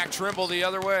to be Jack Trimble the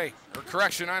other way. Or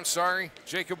correction, I'm sorry,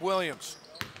 Jacob Williams.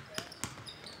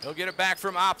 He'll get it back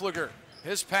from Opliger.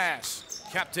 His pass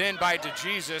kept in by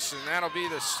DeJesus, and that'll be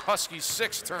the Huskies'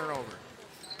 sixth turnover.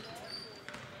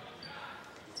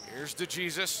 Here's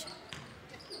DeJesus.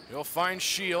 He'll find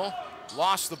Scheel.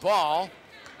 Lost the ball.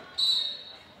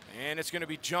 And it's going to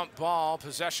be jump ball.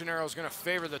 Possession arrow is going to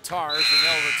favor the Tars, and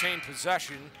they'll retain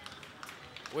possession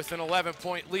with an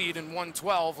 11-point lead and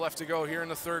 1:12 left to go here in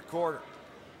the third quarter.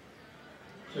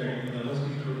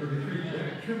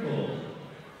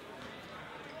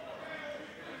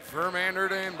 Vermander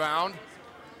to inbound.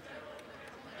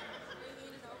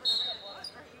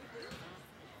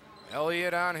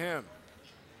 Elliott on him.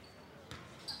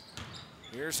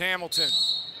 Here's Hamilton.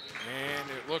 And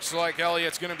it looks like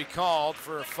Elliott's going to be called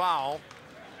for a foul.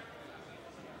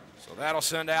 So that'll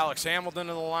send Alex Hamilton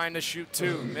to the line to shoot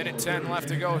two. Minute 10 left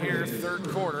to go here, third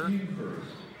quarter.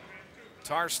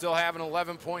 Tars still have an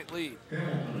 11-point lead.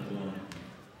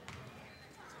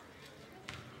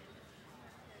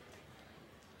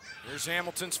 Here's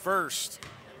Hamilton's first.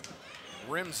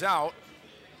 Rims out.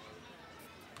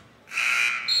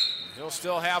 He'll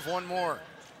still have one more.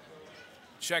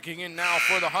 Checking in now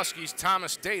for the Huskies,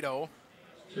 Thomas Dado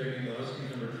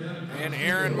and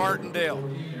Aaron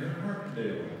Martindale.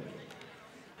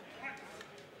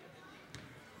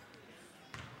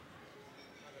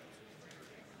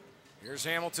 Here's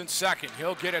Hamilton's second.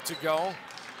 He'll get it to go.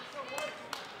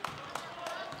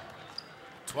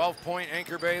 12-point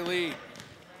Anchor Bay lead.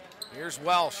 Here's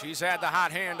Welsh. He's had the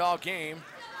hot hand all game.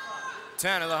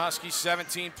 10 of the Huskies,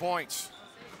 17 points.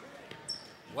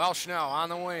 Welsh now on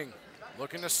the wing.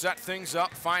 Looking to set things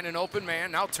up, find an open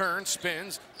man, now turns,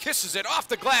 spins, kisses it off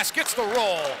the glass, gets the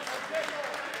roll.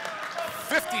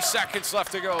 50 seconds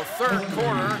left to go, third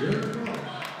quarter.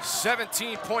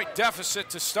 17-point deficit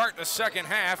to start the second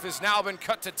half has now been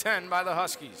cut to 10 by the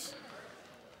Huskies.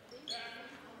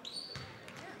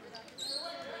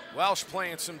 Welsh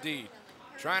playing some D,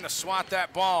 trying to swat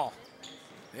that ball.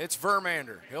 It's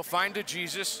Vermander, he'll find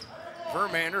DeJesus.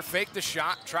 Vermander faked the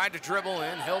shot, tried to dribble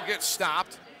in, he'll get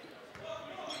stopped.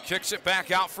 Kicks it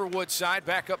back out for Woodside,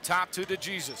 back up top to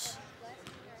DeJesus.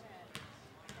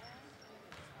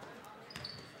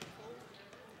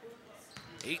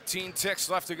 18 ticks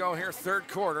left to go here, third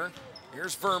quarter.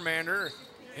 Here's Vermander.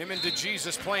 Him and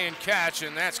DeJesus playing catch,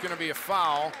 and that's going to be a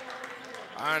foul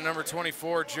on number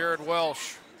 24, Jared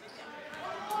Welsh.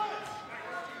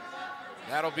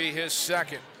 That'll be his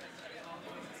second.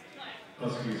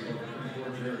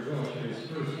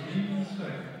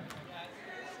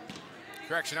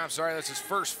 Correction, I'm sorry, that's his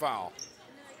first foul.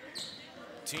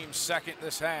 Team second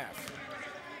this half.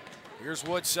 Here's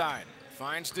Woodside,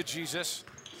 finds DeJesus.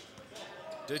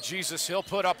 DeJesus, he'll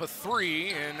put up a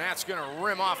three, and that's gonna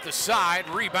rim off the side.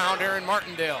 Rebound, Aaron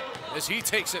Martindale, as he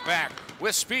takes it back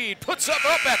with speed, puts up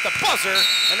at the buzzer,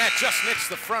 and that just nicks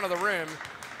the front of the rim.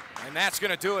 And that's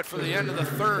gonna do it for the end of the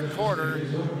third quarter.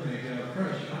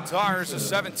 Tars a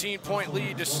 17-point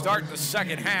lead to start the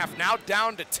second half, now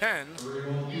down to 10.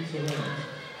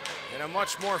 And a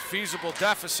much more feasible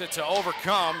deficit to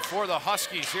overcome for the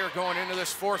Huskies here going into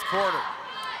this fourth quarter.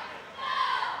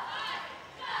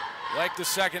 Like the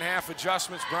second half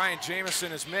adjustments Brian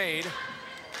Jamison has made,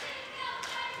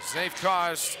 as they've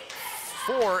caused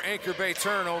 4 Anchor Bay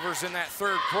turnovers in that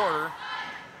third quarter,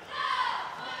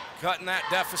 cutting that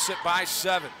deficit by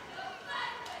 7.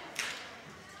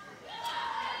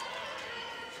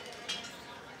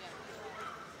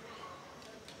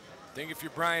 I think if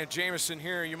you're Brian Jamison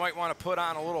here, you might want to put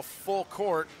on a little full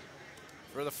court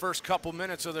for the first couple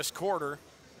minutes of this quarter.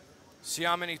 See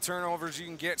how many turnovers you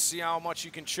can get, see how much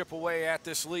you can chip away at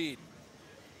this lead.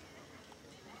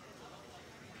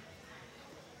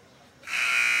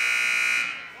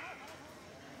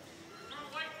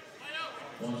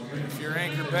 If you're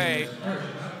Anchor Bay,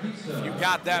 if you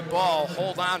got that ball,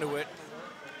 hold on to it.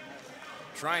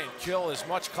 Try and kill as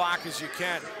much clock as you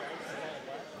can.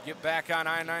 Get back on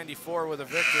I-94 with a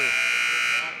victory.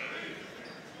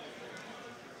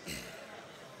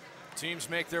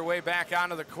 Teams make their way back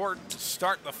onto the court to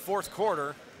start the fourth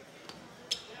quarter.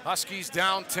 Huskies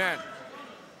down 10.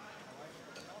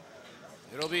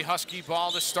 It'll be Husky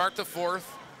ball to start the fourth.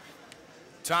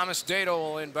 Thomas Dado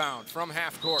will inbound from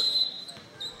half court.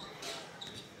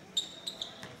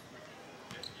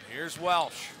 Here's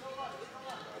Welsh.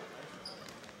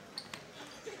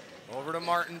 Over to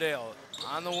Martindale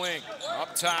on the wing,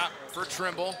 up top for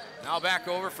Trimble. Now back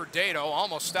over for Dado,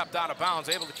 almost stepped out of bounds,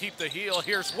 able to keep the heel.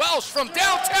 Here's Welsh from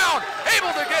downtown, able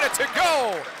to get it to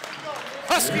go.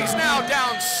 Huskies now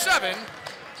down 7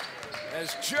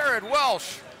 as Jared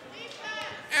Welsh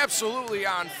absolutely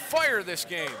on fire this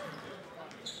game.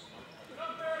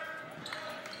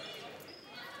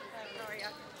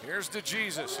 Here's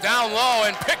DeJesus, down low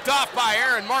and picked off by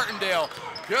Aaron Martindale.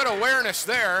 Good awareness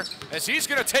there as he's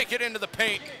gonna take it into the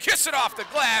paint, kiss it off the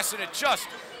glass, and it just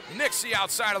nicks the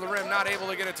outside of the rim, not able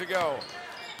to get it to go.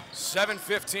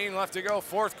 7:15 left to go,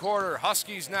 fourth quarter.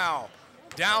 Huskies now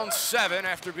down 7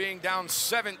 after being down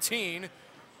 17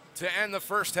 to end the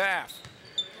first half.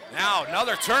 Now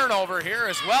another turnover here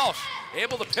as Welsh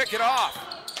able to pick it off.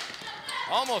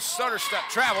 Almost stutter step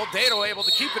travel. Dado able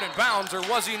to keep it in bounds, or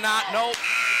was he not? Nope.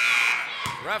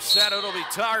 Ref said it'll be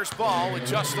Tars ball with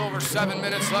just over 7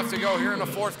 minutes left to go here in the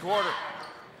fourth quarter.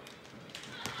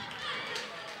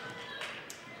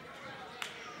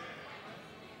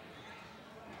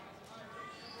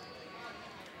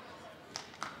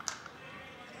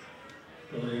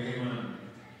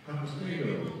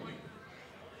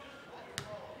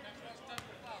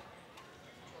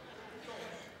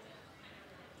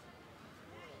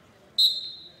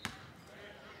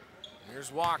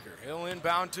 Here's Walker. He'll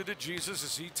inbound to DeJesus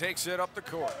as he takes it up the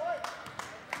court.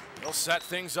 He'll set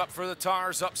things up for the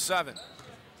Tars, up 7.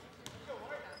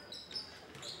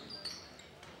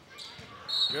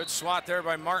 Good swat there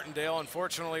by Martindale.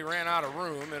 Unfortunately ran out of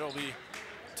room. It'll be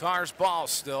Tars ball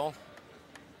still.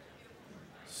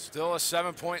 Still a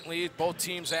 7-point lead. Both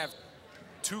teams have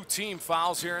 2 team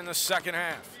fouls here in the second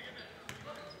half.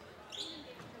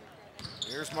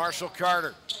 Here's Marshall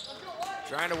Carter.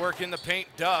 Trying to work in the paint,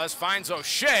 does, finds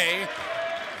O'Shea,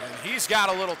 and he's got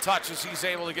a little touch as he's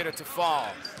able to get it to fall.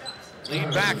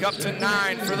 Lead back up to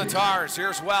 9 for the Tars.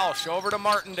 Here's Welsh over to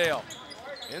Martindale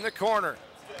in the corner.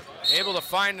 Able to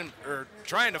find, or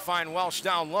trying to find Welsh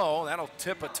down low. That'll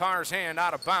tip a Tars hand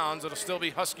out of bounds. It'll still be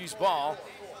Huskies ball.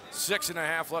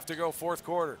 6.5 left to go, fourth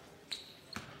quarter.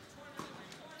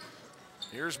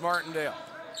 Here's Martindale,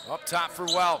 up top for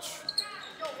Welsh.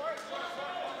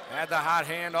 Had the hot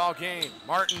hand all game.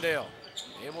 Martindale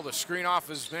able to screen off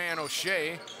his man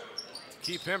O'Shea to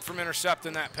keep him from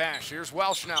intercepting that pass. Here's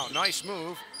Welsh now, nice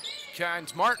move.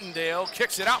 Finds Martindale,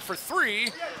 kicks it out for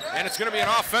 3, and it's gonna be an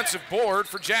offensive board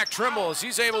for Jack Trimble as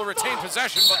he's able to retain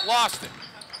possession but lost it.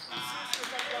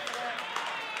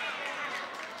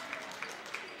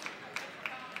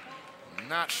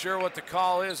 Not sure what the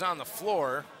call is on the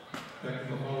floor.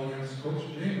 Technical foul against Coach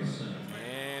Jameson.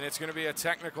 And it's going to be a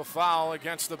technical foul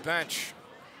against the bench.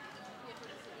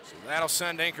 So that'll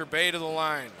send Anchor Bay to the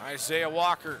line. Isaiah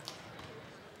Walker.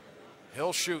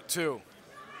 He'll shoot 2.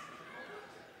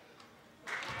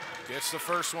 Gets the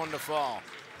first one to fall.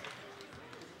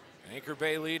 Anchor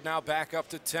Bay lead now back up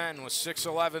to 10 with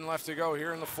 6:11 left to go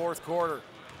here in the fourth quarter.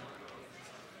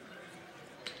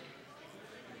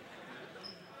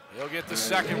 He'll get the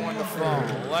second one to fall.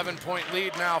 11-point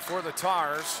lead now for the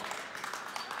Tars,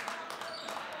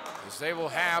 as they will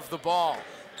have the ball.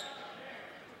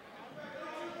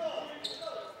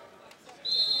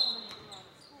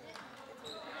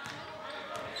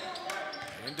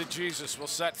 Into Jesus will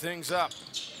set things up.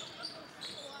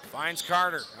 Finds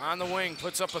Carter on the wing,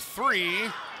 puts up a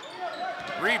 3.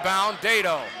 Rebound,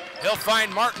 Dado. He'll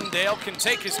find Martindale, can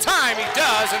take his time, he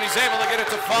does, and he's able to get it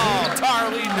to fall. Tar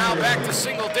lead now back to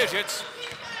single digits.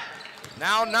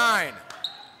 Now 9.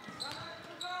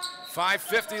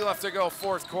 5:50 left to go,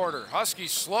 fourth quarter.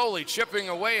 Huskies slowly chipping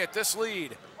away at this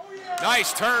lead.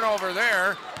 Nice turnover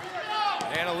there.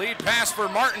 And a lead pass for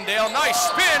Martindale. Nice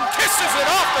spin, kisses it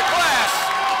off the glass.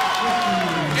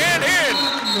 And in.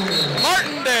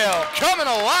 Martindale coming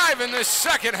alive in this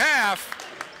second half.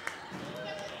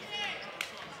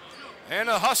 And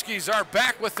the Huskies are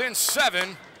back within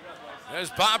 7 as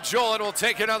Bob Joliet will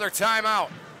take another timeout.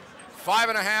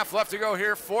 5.5 left to go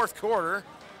here, fourth quarter.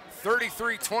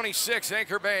 33-26,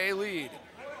 Anchor Bay lead.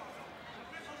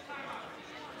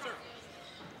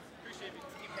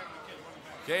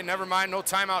 Okay, never mind, no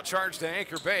timeout charge to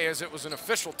Anchor Bay as it was an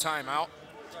official timeout.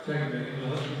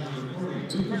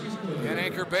 And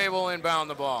Anchor Bay will inbound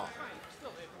the ball.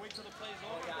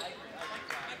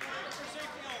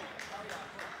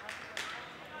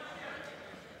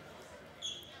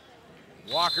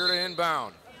 Walker to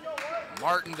inbound.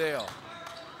 Martindale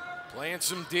playing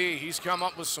some D. He's come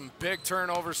up with some big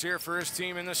turnovers here for his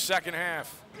team in the second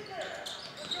half.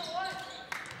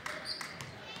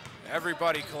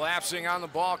 Everybody collapsing on the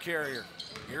ball carrier.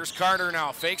 Here's Carter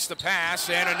now, fakes the pass,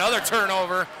 and another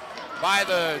turnover by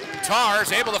the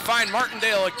Tars, able to find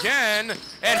Martindale again,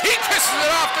 and he kisses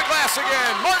it off the glass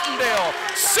again. Martindale,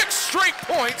 6 straight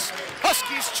points.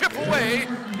 Huskies chip away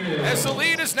as the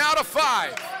lead is now to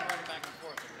 5.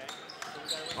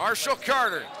 Marshall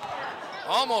Carter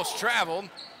almost traveled.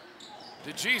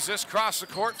 DeJesus cross the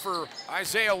court for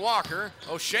Isaiah Walker.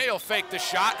 O'Shea will fake the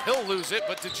shot. He'll lose it,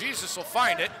 but DeJesus will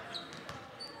find it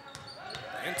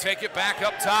and take it back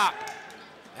up top.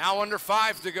 Now under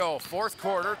 5 to go, fourth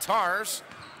quarter. Tars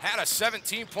had a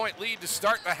 17-point lead to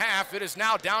start the half. It is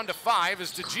now down to 5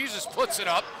 as DeJesus puts it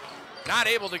up. Not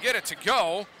able to get it to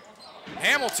go.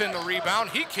 Hamilton the rebound,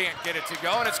 he can't get it to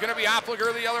go, and it's going to be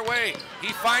Opliger the other way.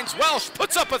 He finds Welsh,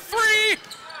 puts up a 3,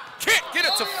 can't get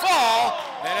it to fall,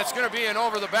 and it's going to be an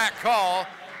over-the-back call.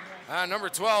 Number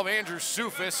 12, Andrew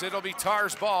Sufis. It'll be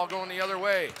Tars' ball going the other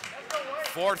way.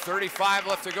 4:35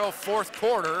 left to go, fourth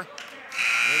quarter,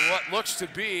 in what looks to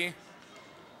be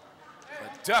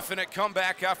a definite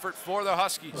comeback effort for the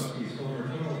Huskies.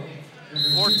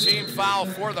 14 foul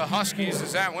for the Huskies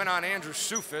as that went on Andrew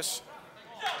Sufis.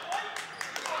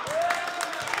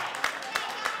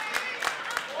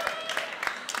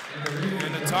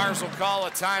 And the Tars will call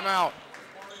a timeout.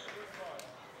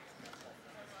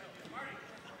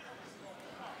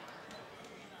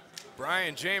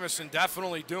 Brian Jameson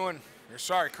definitely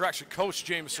Coach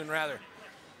Jameson rather.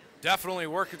 Definitely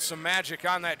working some magic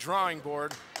on that drawing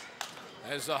board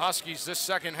as the Huskies this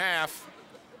second half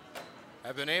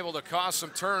have been able to cause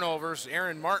some turnovers.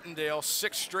 Aaron Martindale,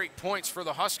 6 straight points for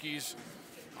the Huskies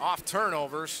off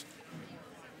turnovers.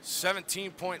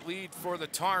 17-point lead for the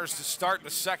Tars to start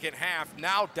the second half,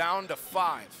 now down to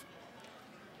 5.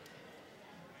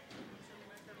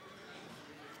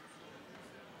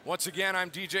 Once again,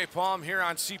 I'm DJ Palm here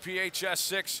on CPHS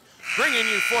 6, bringing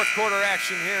you fourth quarter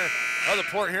action here of the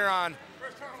Port Huron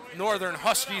Northern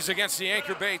Huskies against the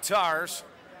Anchor Bay Tars.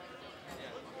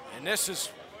 And this has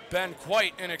been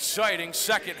quite an exciting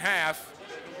second half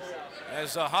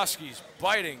as the Huskies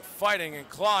biting, fighting, and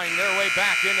clawing their way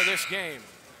back into this game.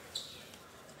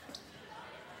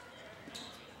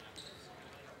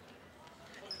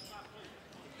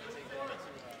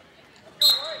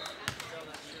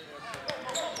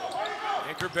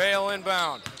 Anchor Bay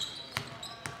inbound.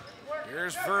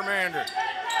 Here's Vermander.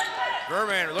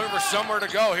 Vermander looking for somewhere to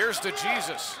go. Here's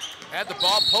DeJesus. Had the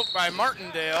ball poked by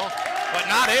Martindale, but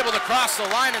not able to cross the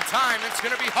line in time. It's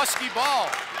going to be Husky ball.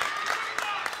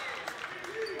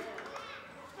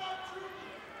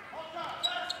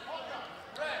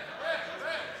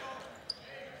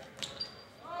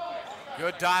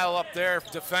 Good dial up there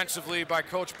defensively by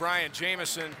Coach Brian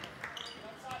Jamison.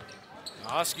 The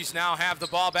Huskies now have the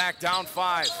ball back, down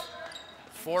 5.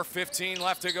 4:15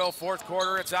 left to go, fourth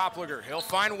quarter. It's Opliger. He'll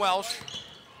find Welsh.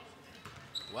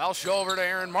 Welsh over to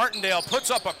Aaron Martindale,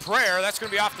 puts up a prayer. That's going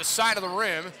to be off the side of the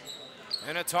rim,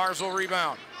 and a Tars will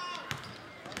rebound.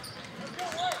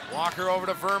 Walker over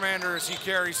to Vermander as he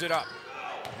carries it up.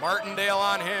 Martindale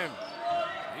on him.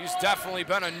 He's definitely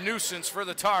been a nuisance for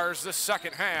the Tars this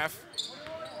second half.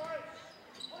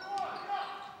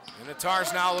 And the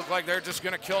Tars now look like they're just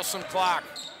going to kill some clock.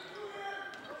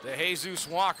 De Jesus,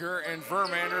 Walker, and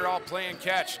Vermander all playing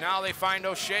catch. Now they find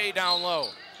O'Shea down low.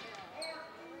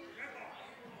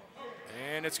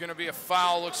 And it's going to be a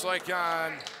foul, looks like,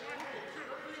 on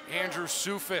Andrew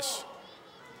Sufis.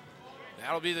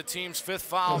 That'll be the team's 5th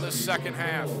foul this second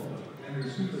half.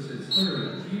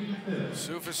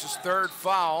 Sufis' 3rd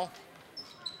foul.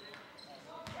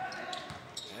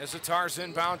 As the Tars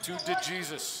inbound to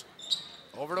DeJesus.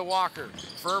 Over to Walker.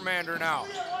 Vermander now.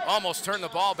 Almost turned the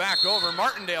ball back over.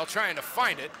 Martindale trying to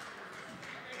find it.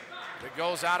 It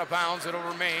goes out of bounds. It'll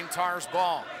remain Tars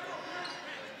ball.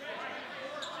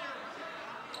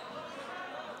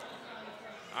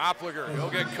 Opliger, he'll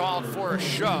get called for a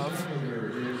shove.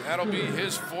 That'll be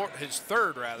his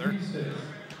 3rd, rather.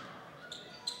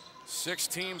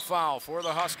 6-team foul for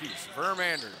the Huskies.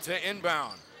 Vermander to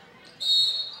inbound.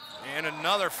 And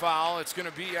another foul. It's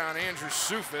going to be on Andrew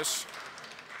Sufis.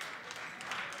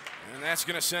 And that's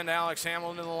going to send Alex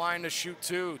Hamilton to the line to shoot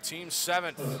 2. Team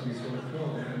 7th.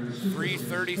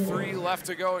 3:33 left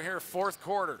to go here, fourth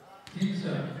quarter.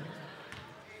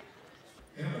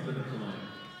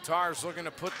 Tars looking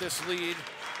to put this lead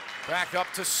back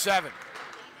up to 7.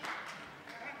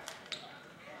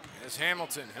 As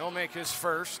Hamilton, he'll make his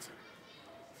first.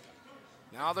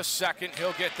 Now the second,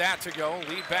 he'll get that to go.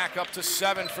 Lead back up to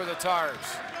 7 for the Tars.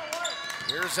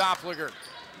 Here's Opliger.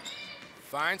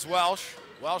 Finds Welsh.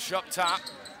 Welsh up top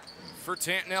for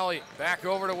Tanton Elliott. Back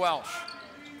over to Welsh.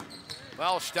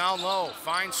 Welsh down low,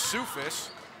 finds Sufis.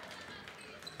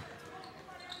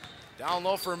 Down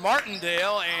low for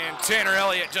Martindale, and Tanner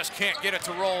Elliott just can't get it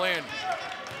to roll in.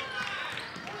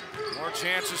 More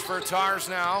chances for Tars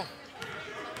now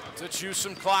to chew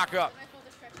some clock up.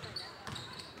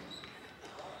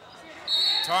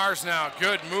 Tars now,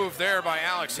 good move there by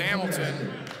Alex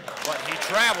Hamilton, but he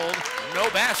traveled, no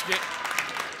basket,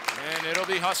 and it'll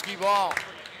be Husky ball.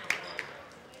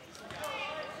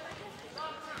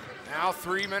 Now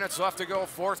 3 minutes left to go,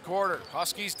 fourth quarter.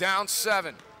 Huskies down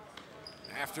 7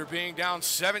 after being down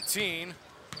 17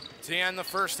 to end the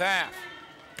first half.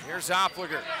 Here's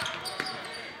Opliger.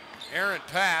 Errant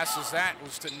pass, as that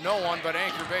was to no one but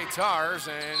Anchor Bay Tars,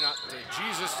 and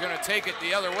Jesus going to take it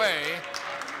the other way.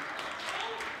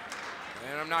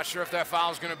 And I'm not sure if that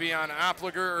foul is going to be on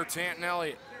Opliger or Tanton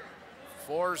Elliott.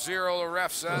 4-0, the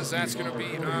ref says that's going to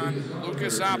be on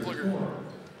Lucas Opliger.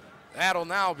 That'll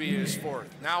now be his 4th.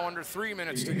 Now under 3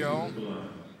 minutes to go.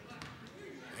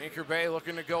 Anchor Bay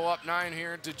looking to go up 9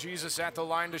 here. DeJesus at the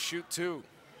line to shoot 2.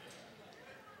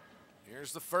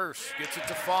 Here's the first, gets it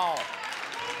to fall.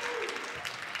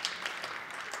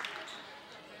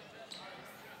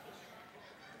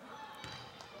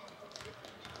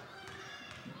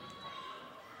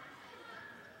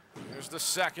 Here's the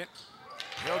second.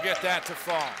 He'll get that to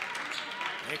fall.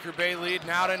 Anchor Bay lead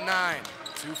now to 9.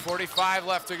 2:45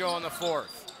 left to go in the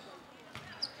fourth.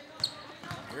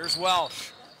 Here's Welsh.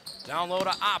 Down low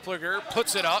to Opliger,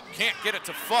 puts it up, can't get it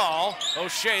to fall.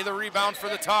 O'Shea the rebound for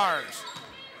the Tars.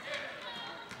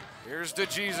 Here's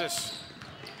DeJesus.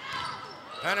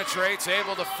 Penetrates,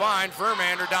 able to find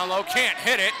Vermander down low, can't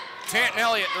hit it. Tanton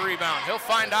Elliott the rebound, he'll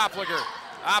find Opliger.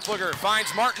 Opliger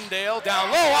finds Martindale, down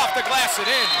low, off the glass and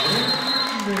in.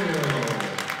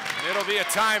 And it'll be a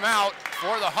timeout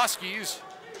for the Huskies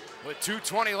with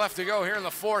 2:20 left to go here in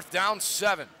the fourth, down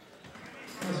 7.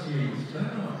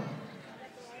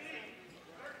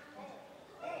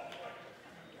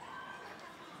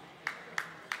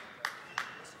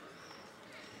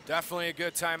 Definitely a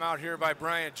good timeout here by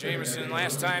Brian Jamison.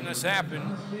 Last time this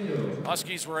happened,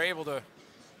 Huskies were able to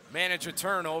manage a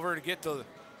turnover to get the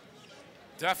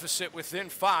deficit within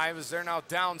 5, as they're now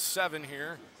down 7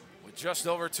 here with just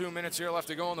over 2 minutes here left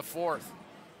to go in the fourth.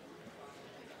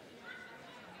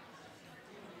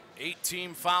 8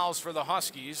 team fouls for the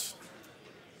Huskies.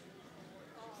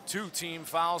 2 team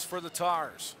fouls for the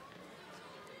Tars.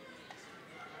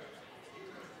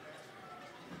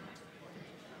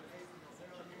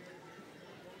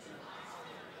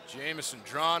 Jamison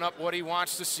drawing up what he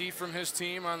wants to see from his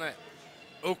team on that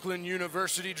Oakland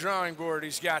University drawing board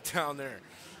he's got down there.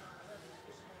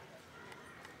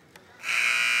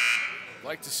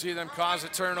 Like to see them cause a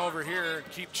turnover here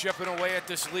and keep chipping away at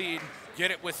this lead,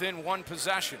 get it within one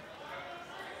possession.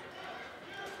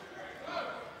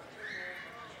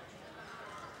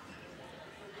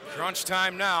 Crunch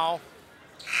time now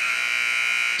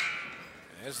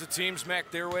as the teams make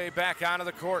their way back onto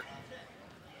the court.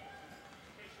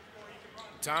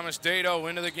 Thomas Dado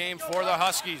into the game for the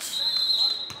Huskies.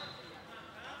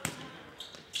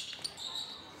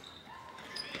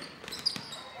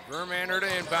 Vermander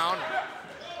to inbound.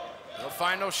 They'll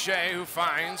find O'Shea, who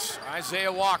finds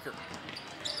Isaiah Walker.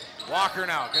 Walker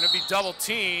now going to be double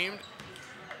teamed.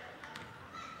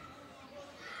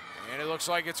 And it looks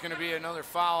like it's going to be another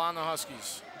foul on the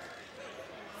Huskies.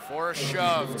 For a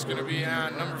shove, it's going to be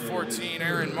on number 14,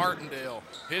 Aaron Martindale,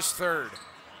 his third.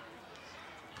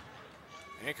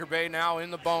 Anchor Bay now in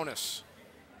the bonus.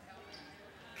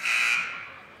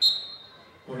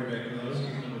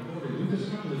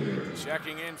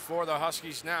 Checking in for the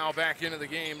Huskies now, back into the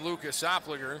game, Lucas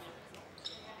Opliger.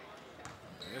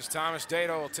 As Thomas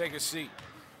Dado will take a seat.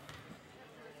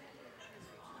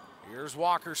 Here's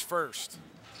Walker's first.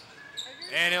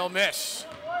 And he'll miss.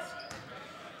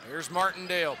 Here's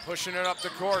Martindale pushing it up the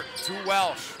court to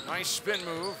Welsh. Nice spin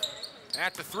move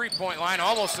at the three-point line.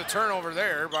 Almost a turnover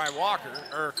there by Walker,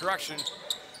 or correction,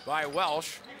 by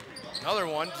Welsh. Another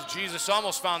one. Jesus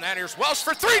almost found that. Here's Welsh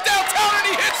for three downtown, and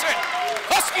he hits it.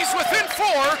 Huskies within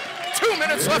 4. 2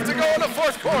 minutes left to go in the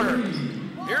fourth quarter.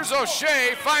 Here's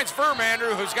O'Shea, finds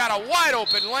Vermander, who's got a wide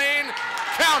open lane.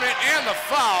 Count it, and the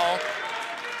foul.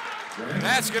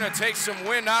 That's going to take some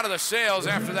wind out of the sails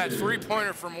after that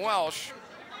three-pointer from Welsh.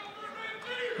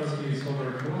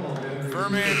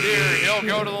 Vermander, he'll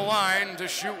go to the line to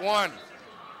shoot one.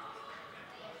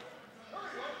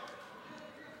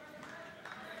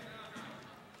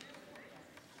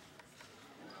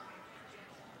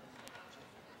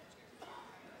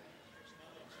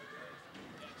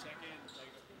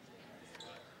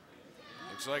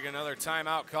 Looks like another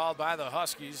timeout called by the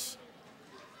Huskies.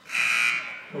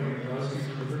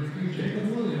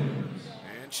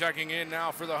 And checking in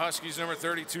now for the Huskies, number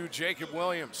 32, Jacob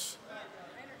Williams.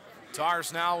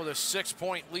 Tars now with a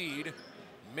 6-point lead.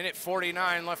 Minute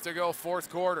 49 left to go,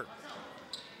 fourth quarter.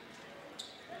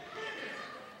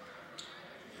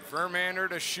 Vermander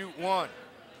to shoot one.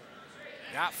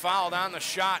 Got fouled on the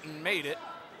shot and made it.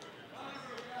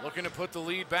 Looking to put the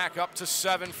lead back up to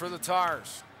 7 for the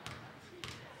Tars.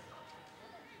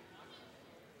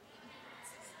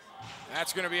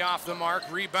 That's going to be off the mark,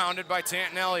 rebounded by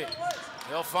Tanton Elliott.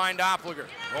 He'll find Opliger,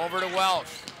 over to Welsh.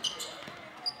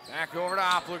 Back over to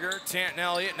Opliger, Tanton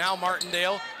Elliott, now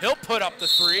Martindale. He'll put up the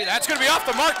three. That's going to be off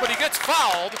the mark, but he gets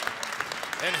fouled.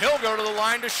 And he'll go to the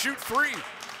line to shoot three.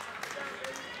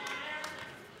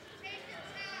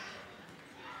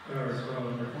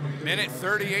 Minute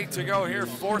 38 to go here,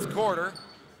 fourth quarter.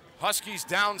 Huskies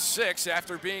down 6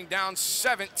 after being down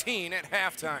 17 at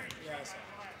halftime.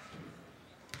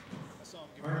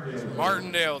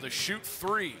 Martindale to shoot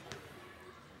three.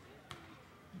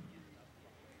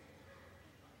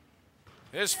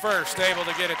 His first, able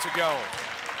to get it to go.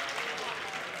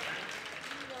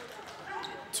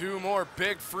 2 more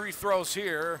big free throws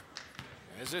here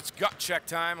as it's gut check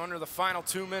time under the final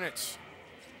 2 minutes.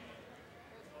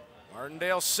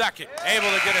 Martindale second, able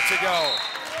to get it to go.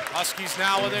 Huskies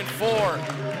now within 4.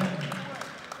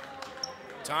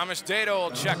 Thomas Dado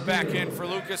will check back in for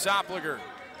Lucas Opliger.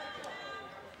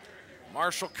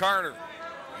 Marshall Carter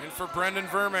in for Brendan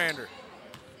Vermander.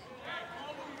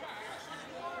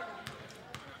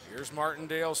 Here's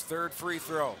Martindale's third free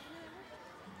throw.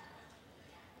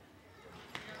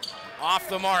 Off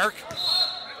the mark.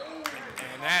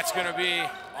 And that's going to be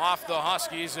off the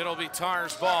Huskies. It'll be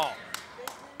Tars' ball.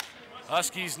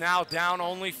 Huskies now down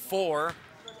only 4.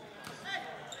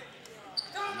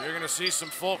 And you're going to see some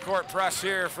full court press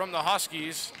here from the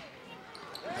Huskies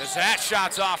as that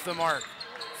shot's off the mark.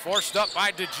 Forced up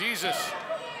by DeJesus.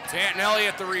 Tanton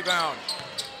Elliott the rebound.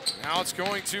 Now it's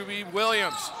going to be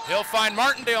Williams. He'll find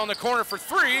Martindale in the corner for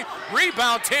 3.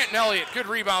 Rebound, Tanton Elliott. Good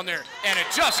rebound there. And it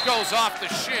just goes off the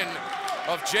shin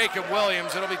of Jacob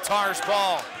Williams. It'll be Tars'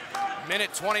 ball.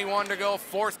 Minute 21 to go,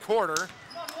 fourth quarter.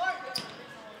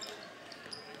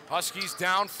 Huskies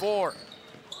down 4.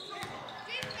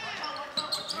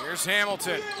 Here's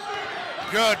Hamilton.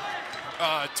 Good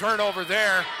turnover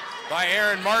there by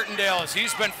Aaron Martindale as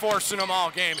he's been forcing them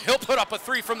all game. He'll put up a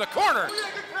 3 from the corner.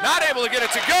 Not able to get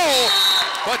it to go,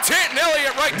 but Tanton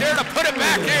Elliott right there to put it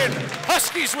back in.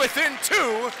 Huskies within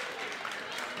 2.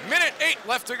 Minute 8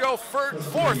 left to go,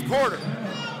 fourth quarter.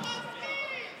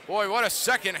 Boy, what a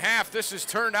second half this has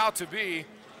turned out to be.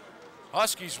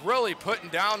 Huskies really putting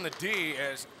down the D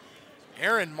as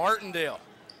Aaron Martindale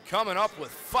coming up with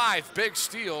 5 big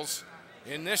steals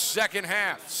in this second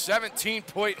half.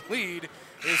 17-point lead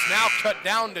is now cut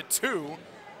down to 2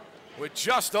 with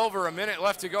just over a minute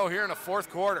left to go here in the fourth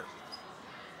quarter.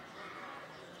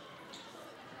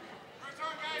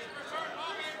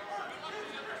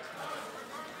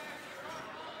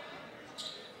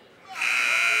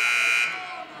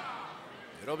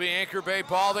 It'll be Anchor Bay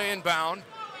ball to inbound.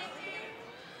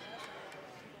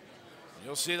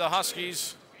 You'll see the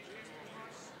Huskies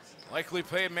likely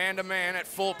play man-to-man at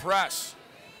full press.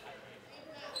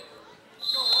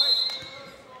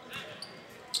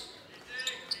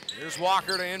 Here's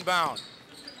Walker to inbound.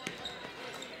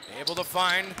 Able to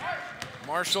find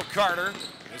Marshall Carter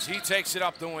as he takes it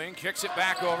up the wing, kicks it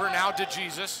back over, now to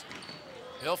Jesus.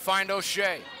 He'll find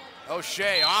O'Shea.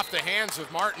 O'Shea off the hands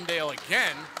of Martindale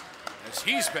again, as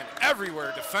he's been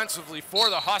everywhere defensively for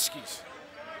the Huskies,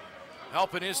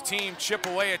 helping his team chip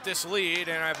away at this lead,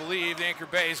 and I believe Anchor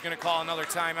Bay is going to call another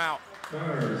timeout.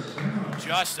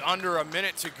 Just under a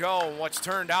minute to go in what's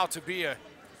turned out to be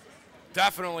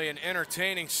definitely an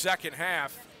entertaining second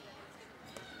half.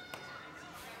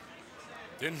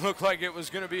 Didn't look like it was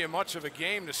going to be much of a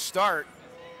game to start,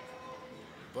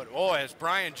 but as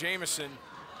Brian Jamison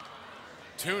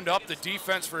tuned up the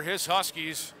defense for his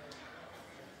Huskies,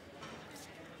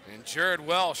 and Jared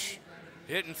Welsh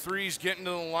hitting threes, getting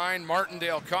to the line.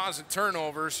 Martindale causing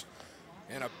turnovers.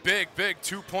 And a big, big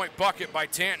 2-point bucket by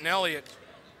Tanton Elliott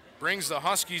brings the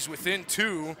Huskies within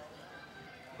 2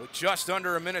 with just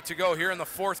under a minute to go here in the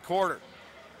fourth quarter.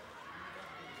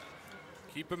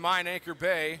 Keep in mind Anchor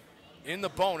Bay in the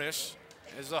bonus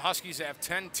as the Huskies have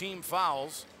 10 team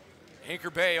fouls. Anchor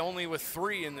Bay only with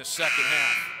 3 in this second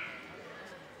half.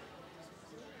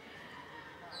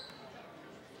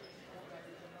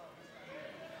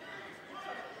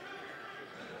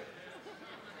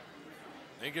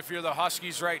 I think if you're the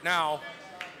Huskies right now,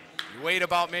 you wait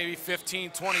about maybe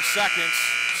 15, 20 seconds,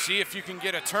 see if you can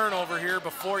get a turnover here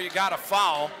before you got a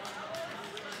foul.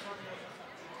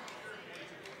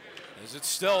 As it's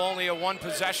still only a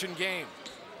 1-possession game.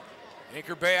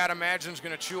 Anchor Bay, I'd imagine, is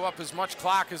going to chew up as much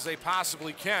clock as they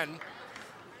possibly can.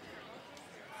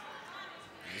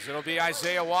 As it'll be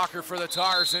Isaiah Walker for the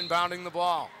Tars inbounding the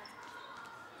ball.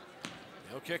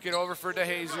 He'll kick it over for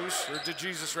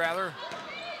DeJesus rather.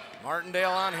 Martindale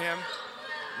on him.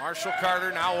 Marshall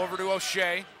Carter now over to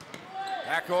O'Shea.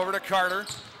 Back over to Carter.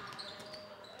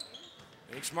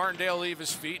 Makes Martindale leave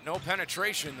his feet. No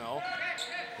penetration though,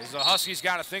 as the Huskies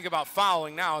got to think about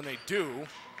fouling now, and they do.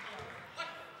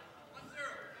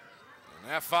 And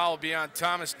that foul will be on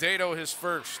Thomas Dato, his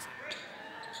first.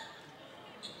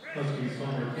 Huskies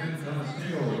forward 10, Thomas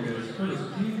Dato, his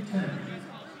first team 10.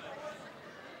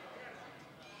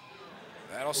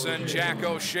 That'll send Jack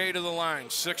O'Shea to the line,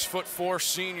 6'4"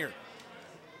 senior.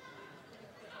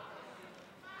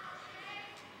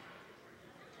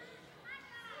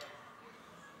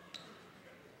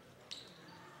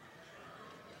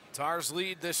 Tars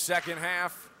lead this second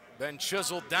half, been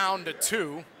chiseled down to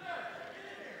 2.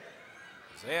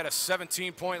 They had a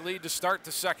 17-point lead to start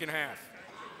the second half.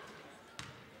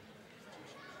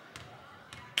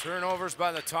 Turnovers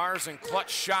by the Tars and clutch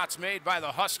shots made by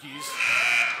the Huskies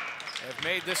have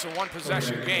made this a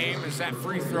 1-possession game, as that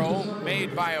free throw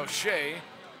made by O'Shea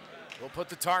will put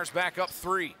the Tars back up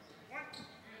 3.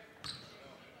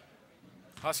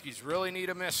 Huskies really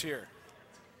need a miss here.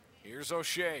 Here's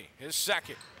O'Shea, his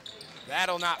second.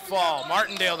 That'll not fall.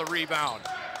 Martindale the rebound.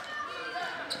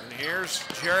 And here's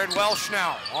Jared Welsh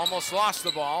now. Almost lost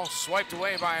the ball. Swiped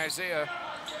away by Isaiah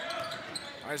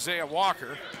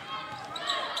Walker.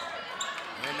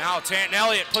 And now Tanton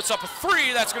Elliott puts up a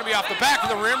 3. That's going to be off the back of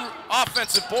the rim.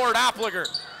 Offensive board, Opliger.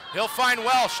 He'll find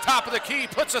Welsh, top of the key,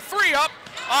 puts a 3 up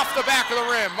off the back of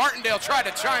the rim. Martindale tried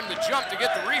to chime the jump to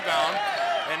get the rebound.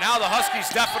 And now the Huskies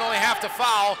definitely have to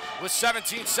foul with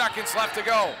 17 seconds left to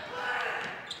go.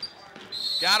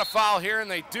 Got a foul here, and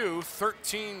they do.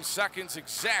 13 seconds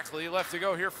exactly left to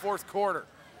go here, fourth quarter.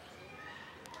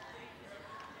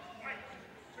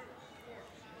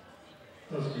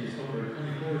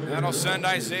 That'll send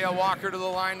Isaiah Walker to the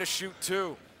line to shoot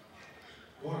 2.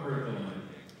 Walker at the line.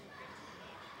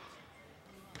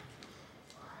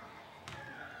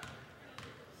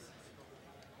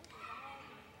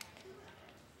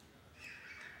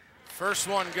 First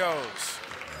one goes.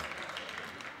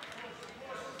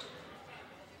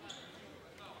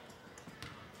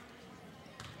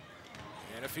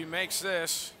 And if he makes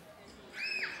this,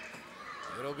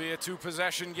 it'll be a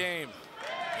 2-possession game.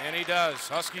 And he does.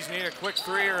 Huskies need a quick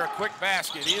 3 or a quick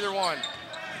basket, either one.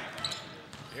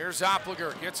 Here's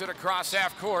Opliger, gets it across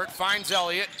half court, finds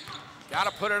Elliott. Got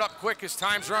to put it up quick as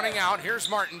time's running out. Here's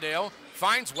Martindale,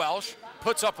 finds Welsh,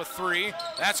 puts up a three.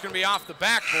 That's going to be off the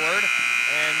backboard,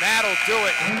 and that'll do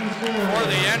it for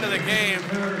the end of the game.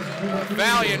 A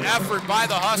valiant effort by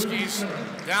the Huskies,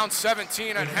 down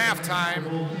 17 at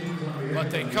halftime,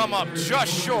 but they come up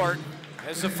just short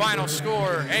as the final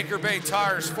score. Anchor Bay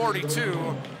Tars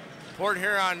 42, Port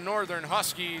Huron Northern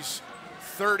Huskies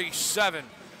 37.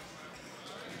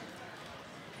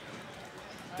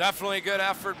 Definitely a good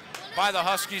effort by the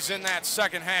Huskies in that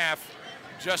second half.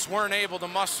 Just weren't able to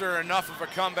muster enough of a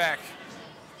comeback.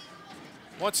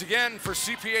 Once again, for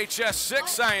CPHS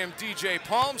 6, I am DJ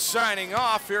Palm signing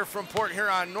off here from Port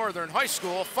Huron Northern High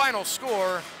School. Final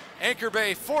score, Anchor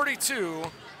Bay 42,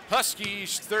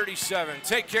 Huskies 37.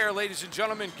 Take care, ladies and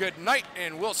gentlemen. Good night,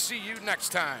 and we'll see you next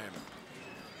time.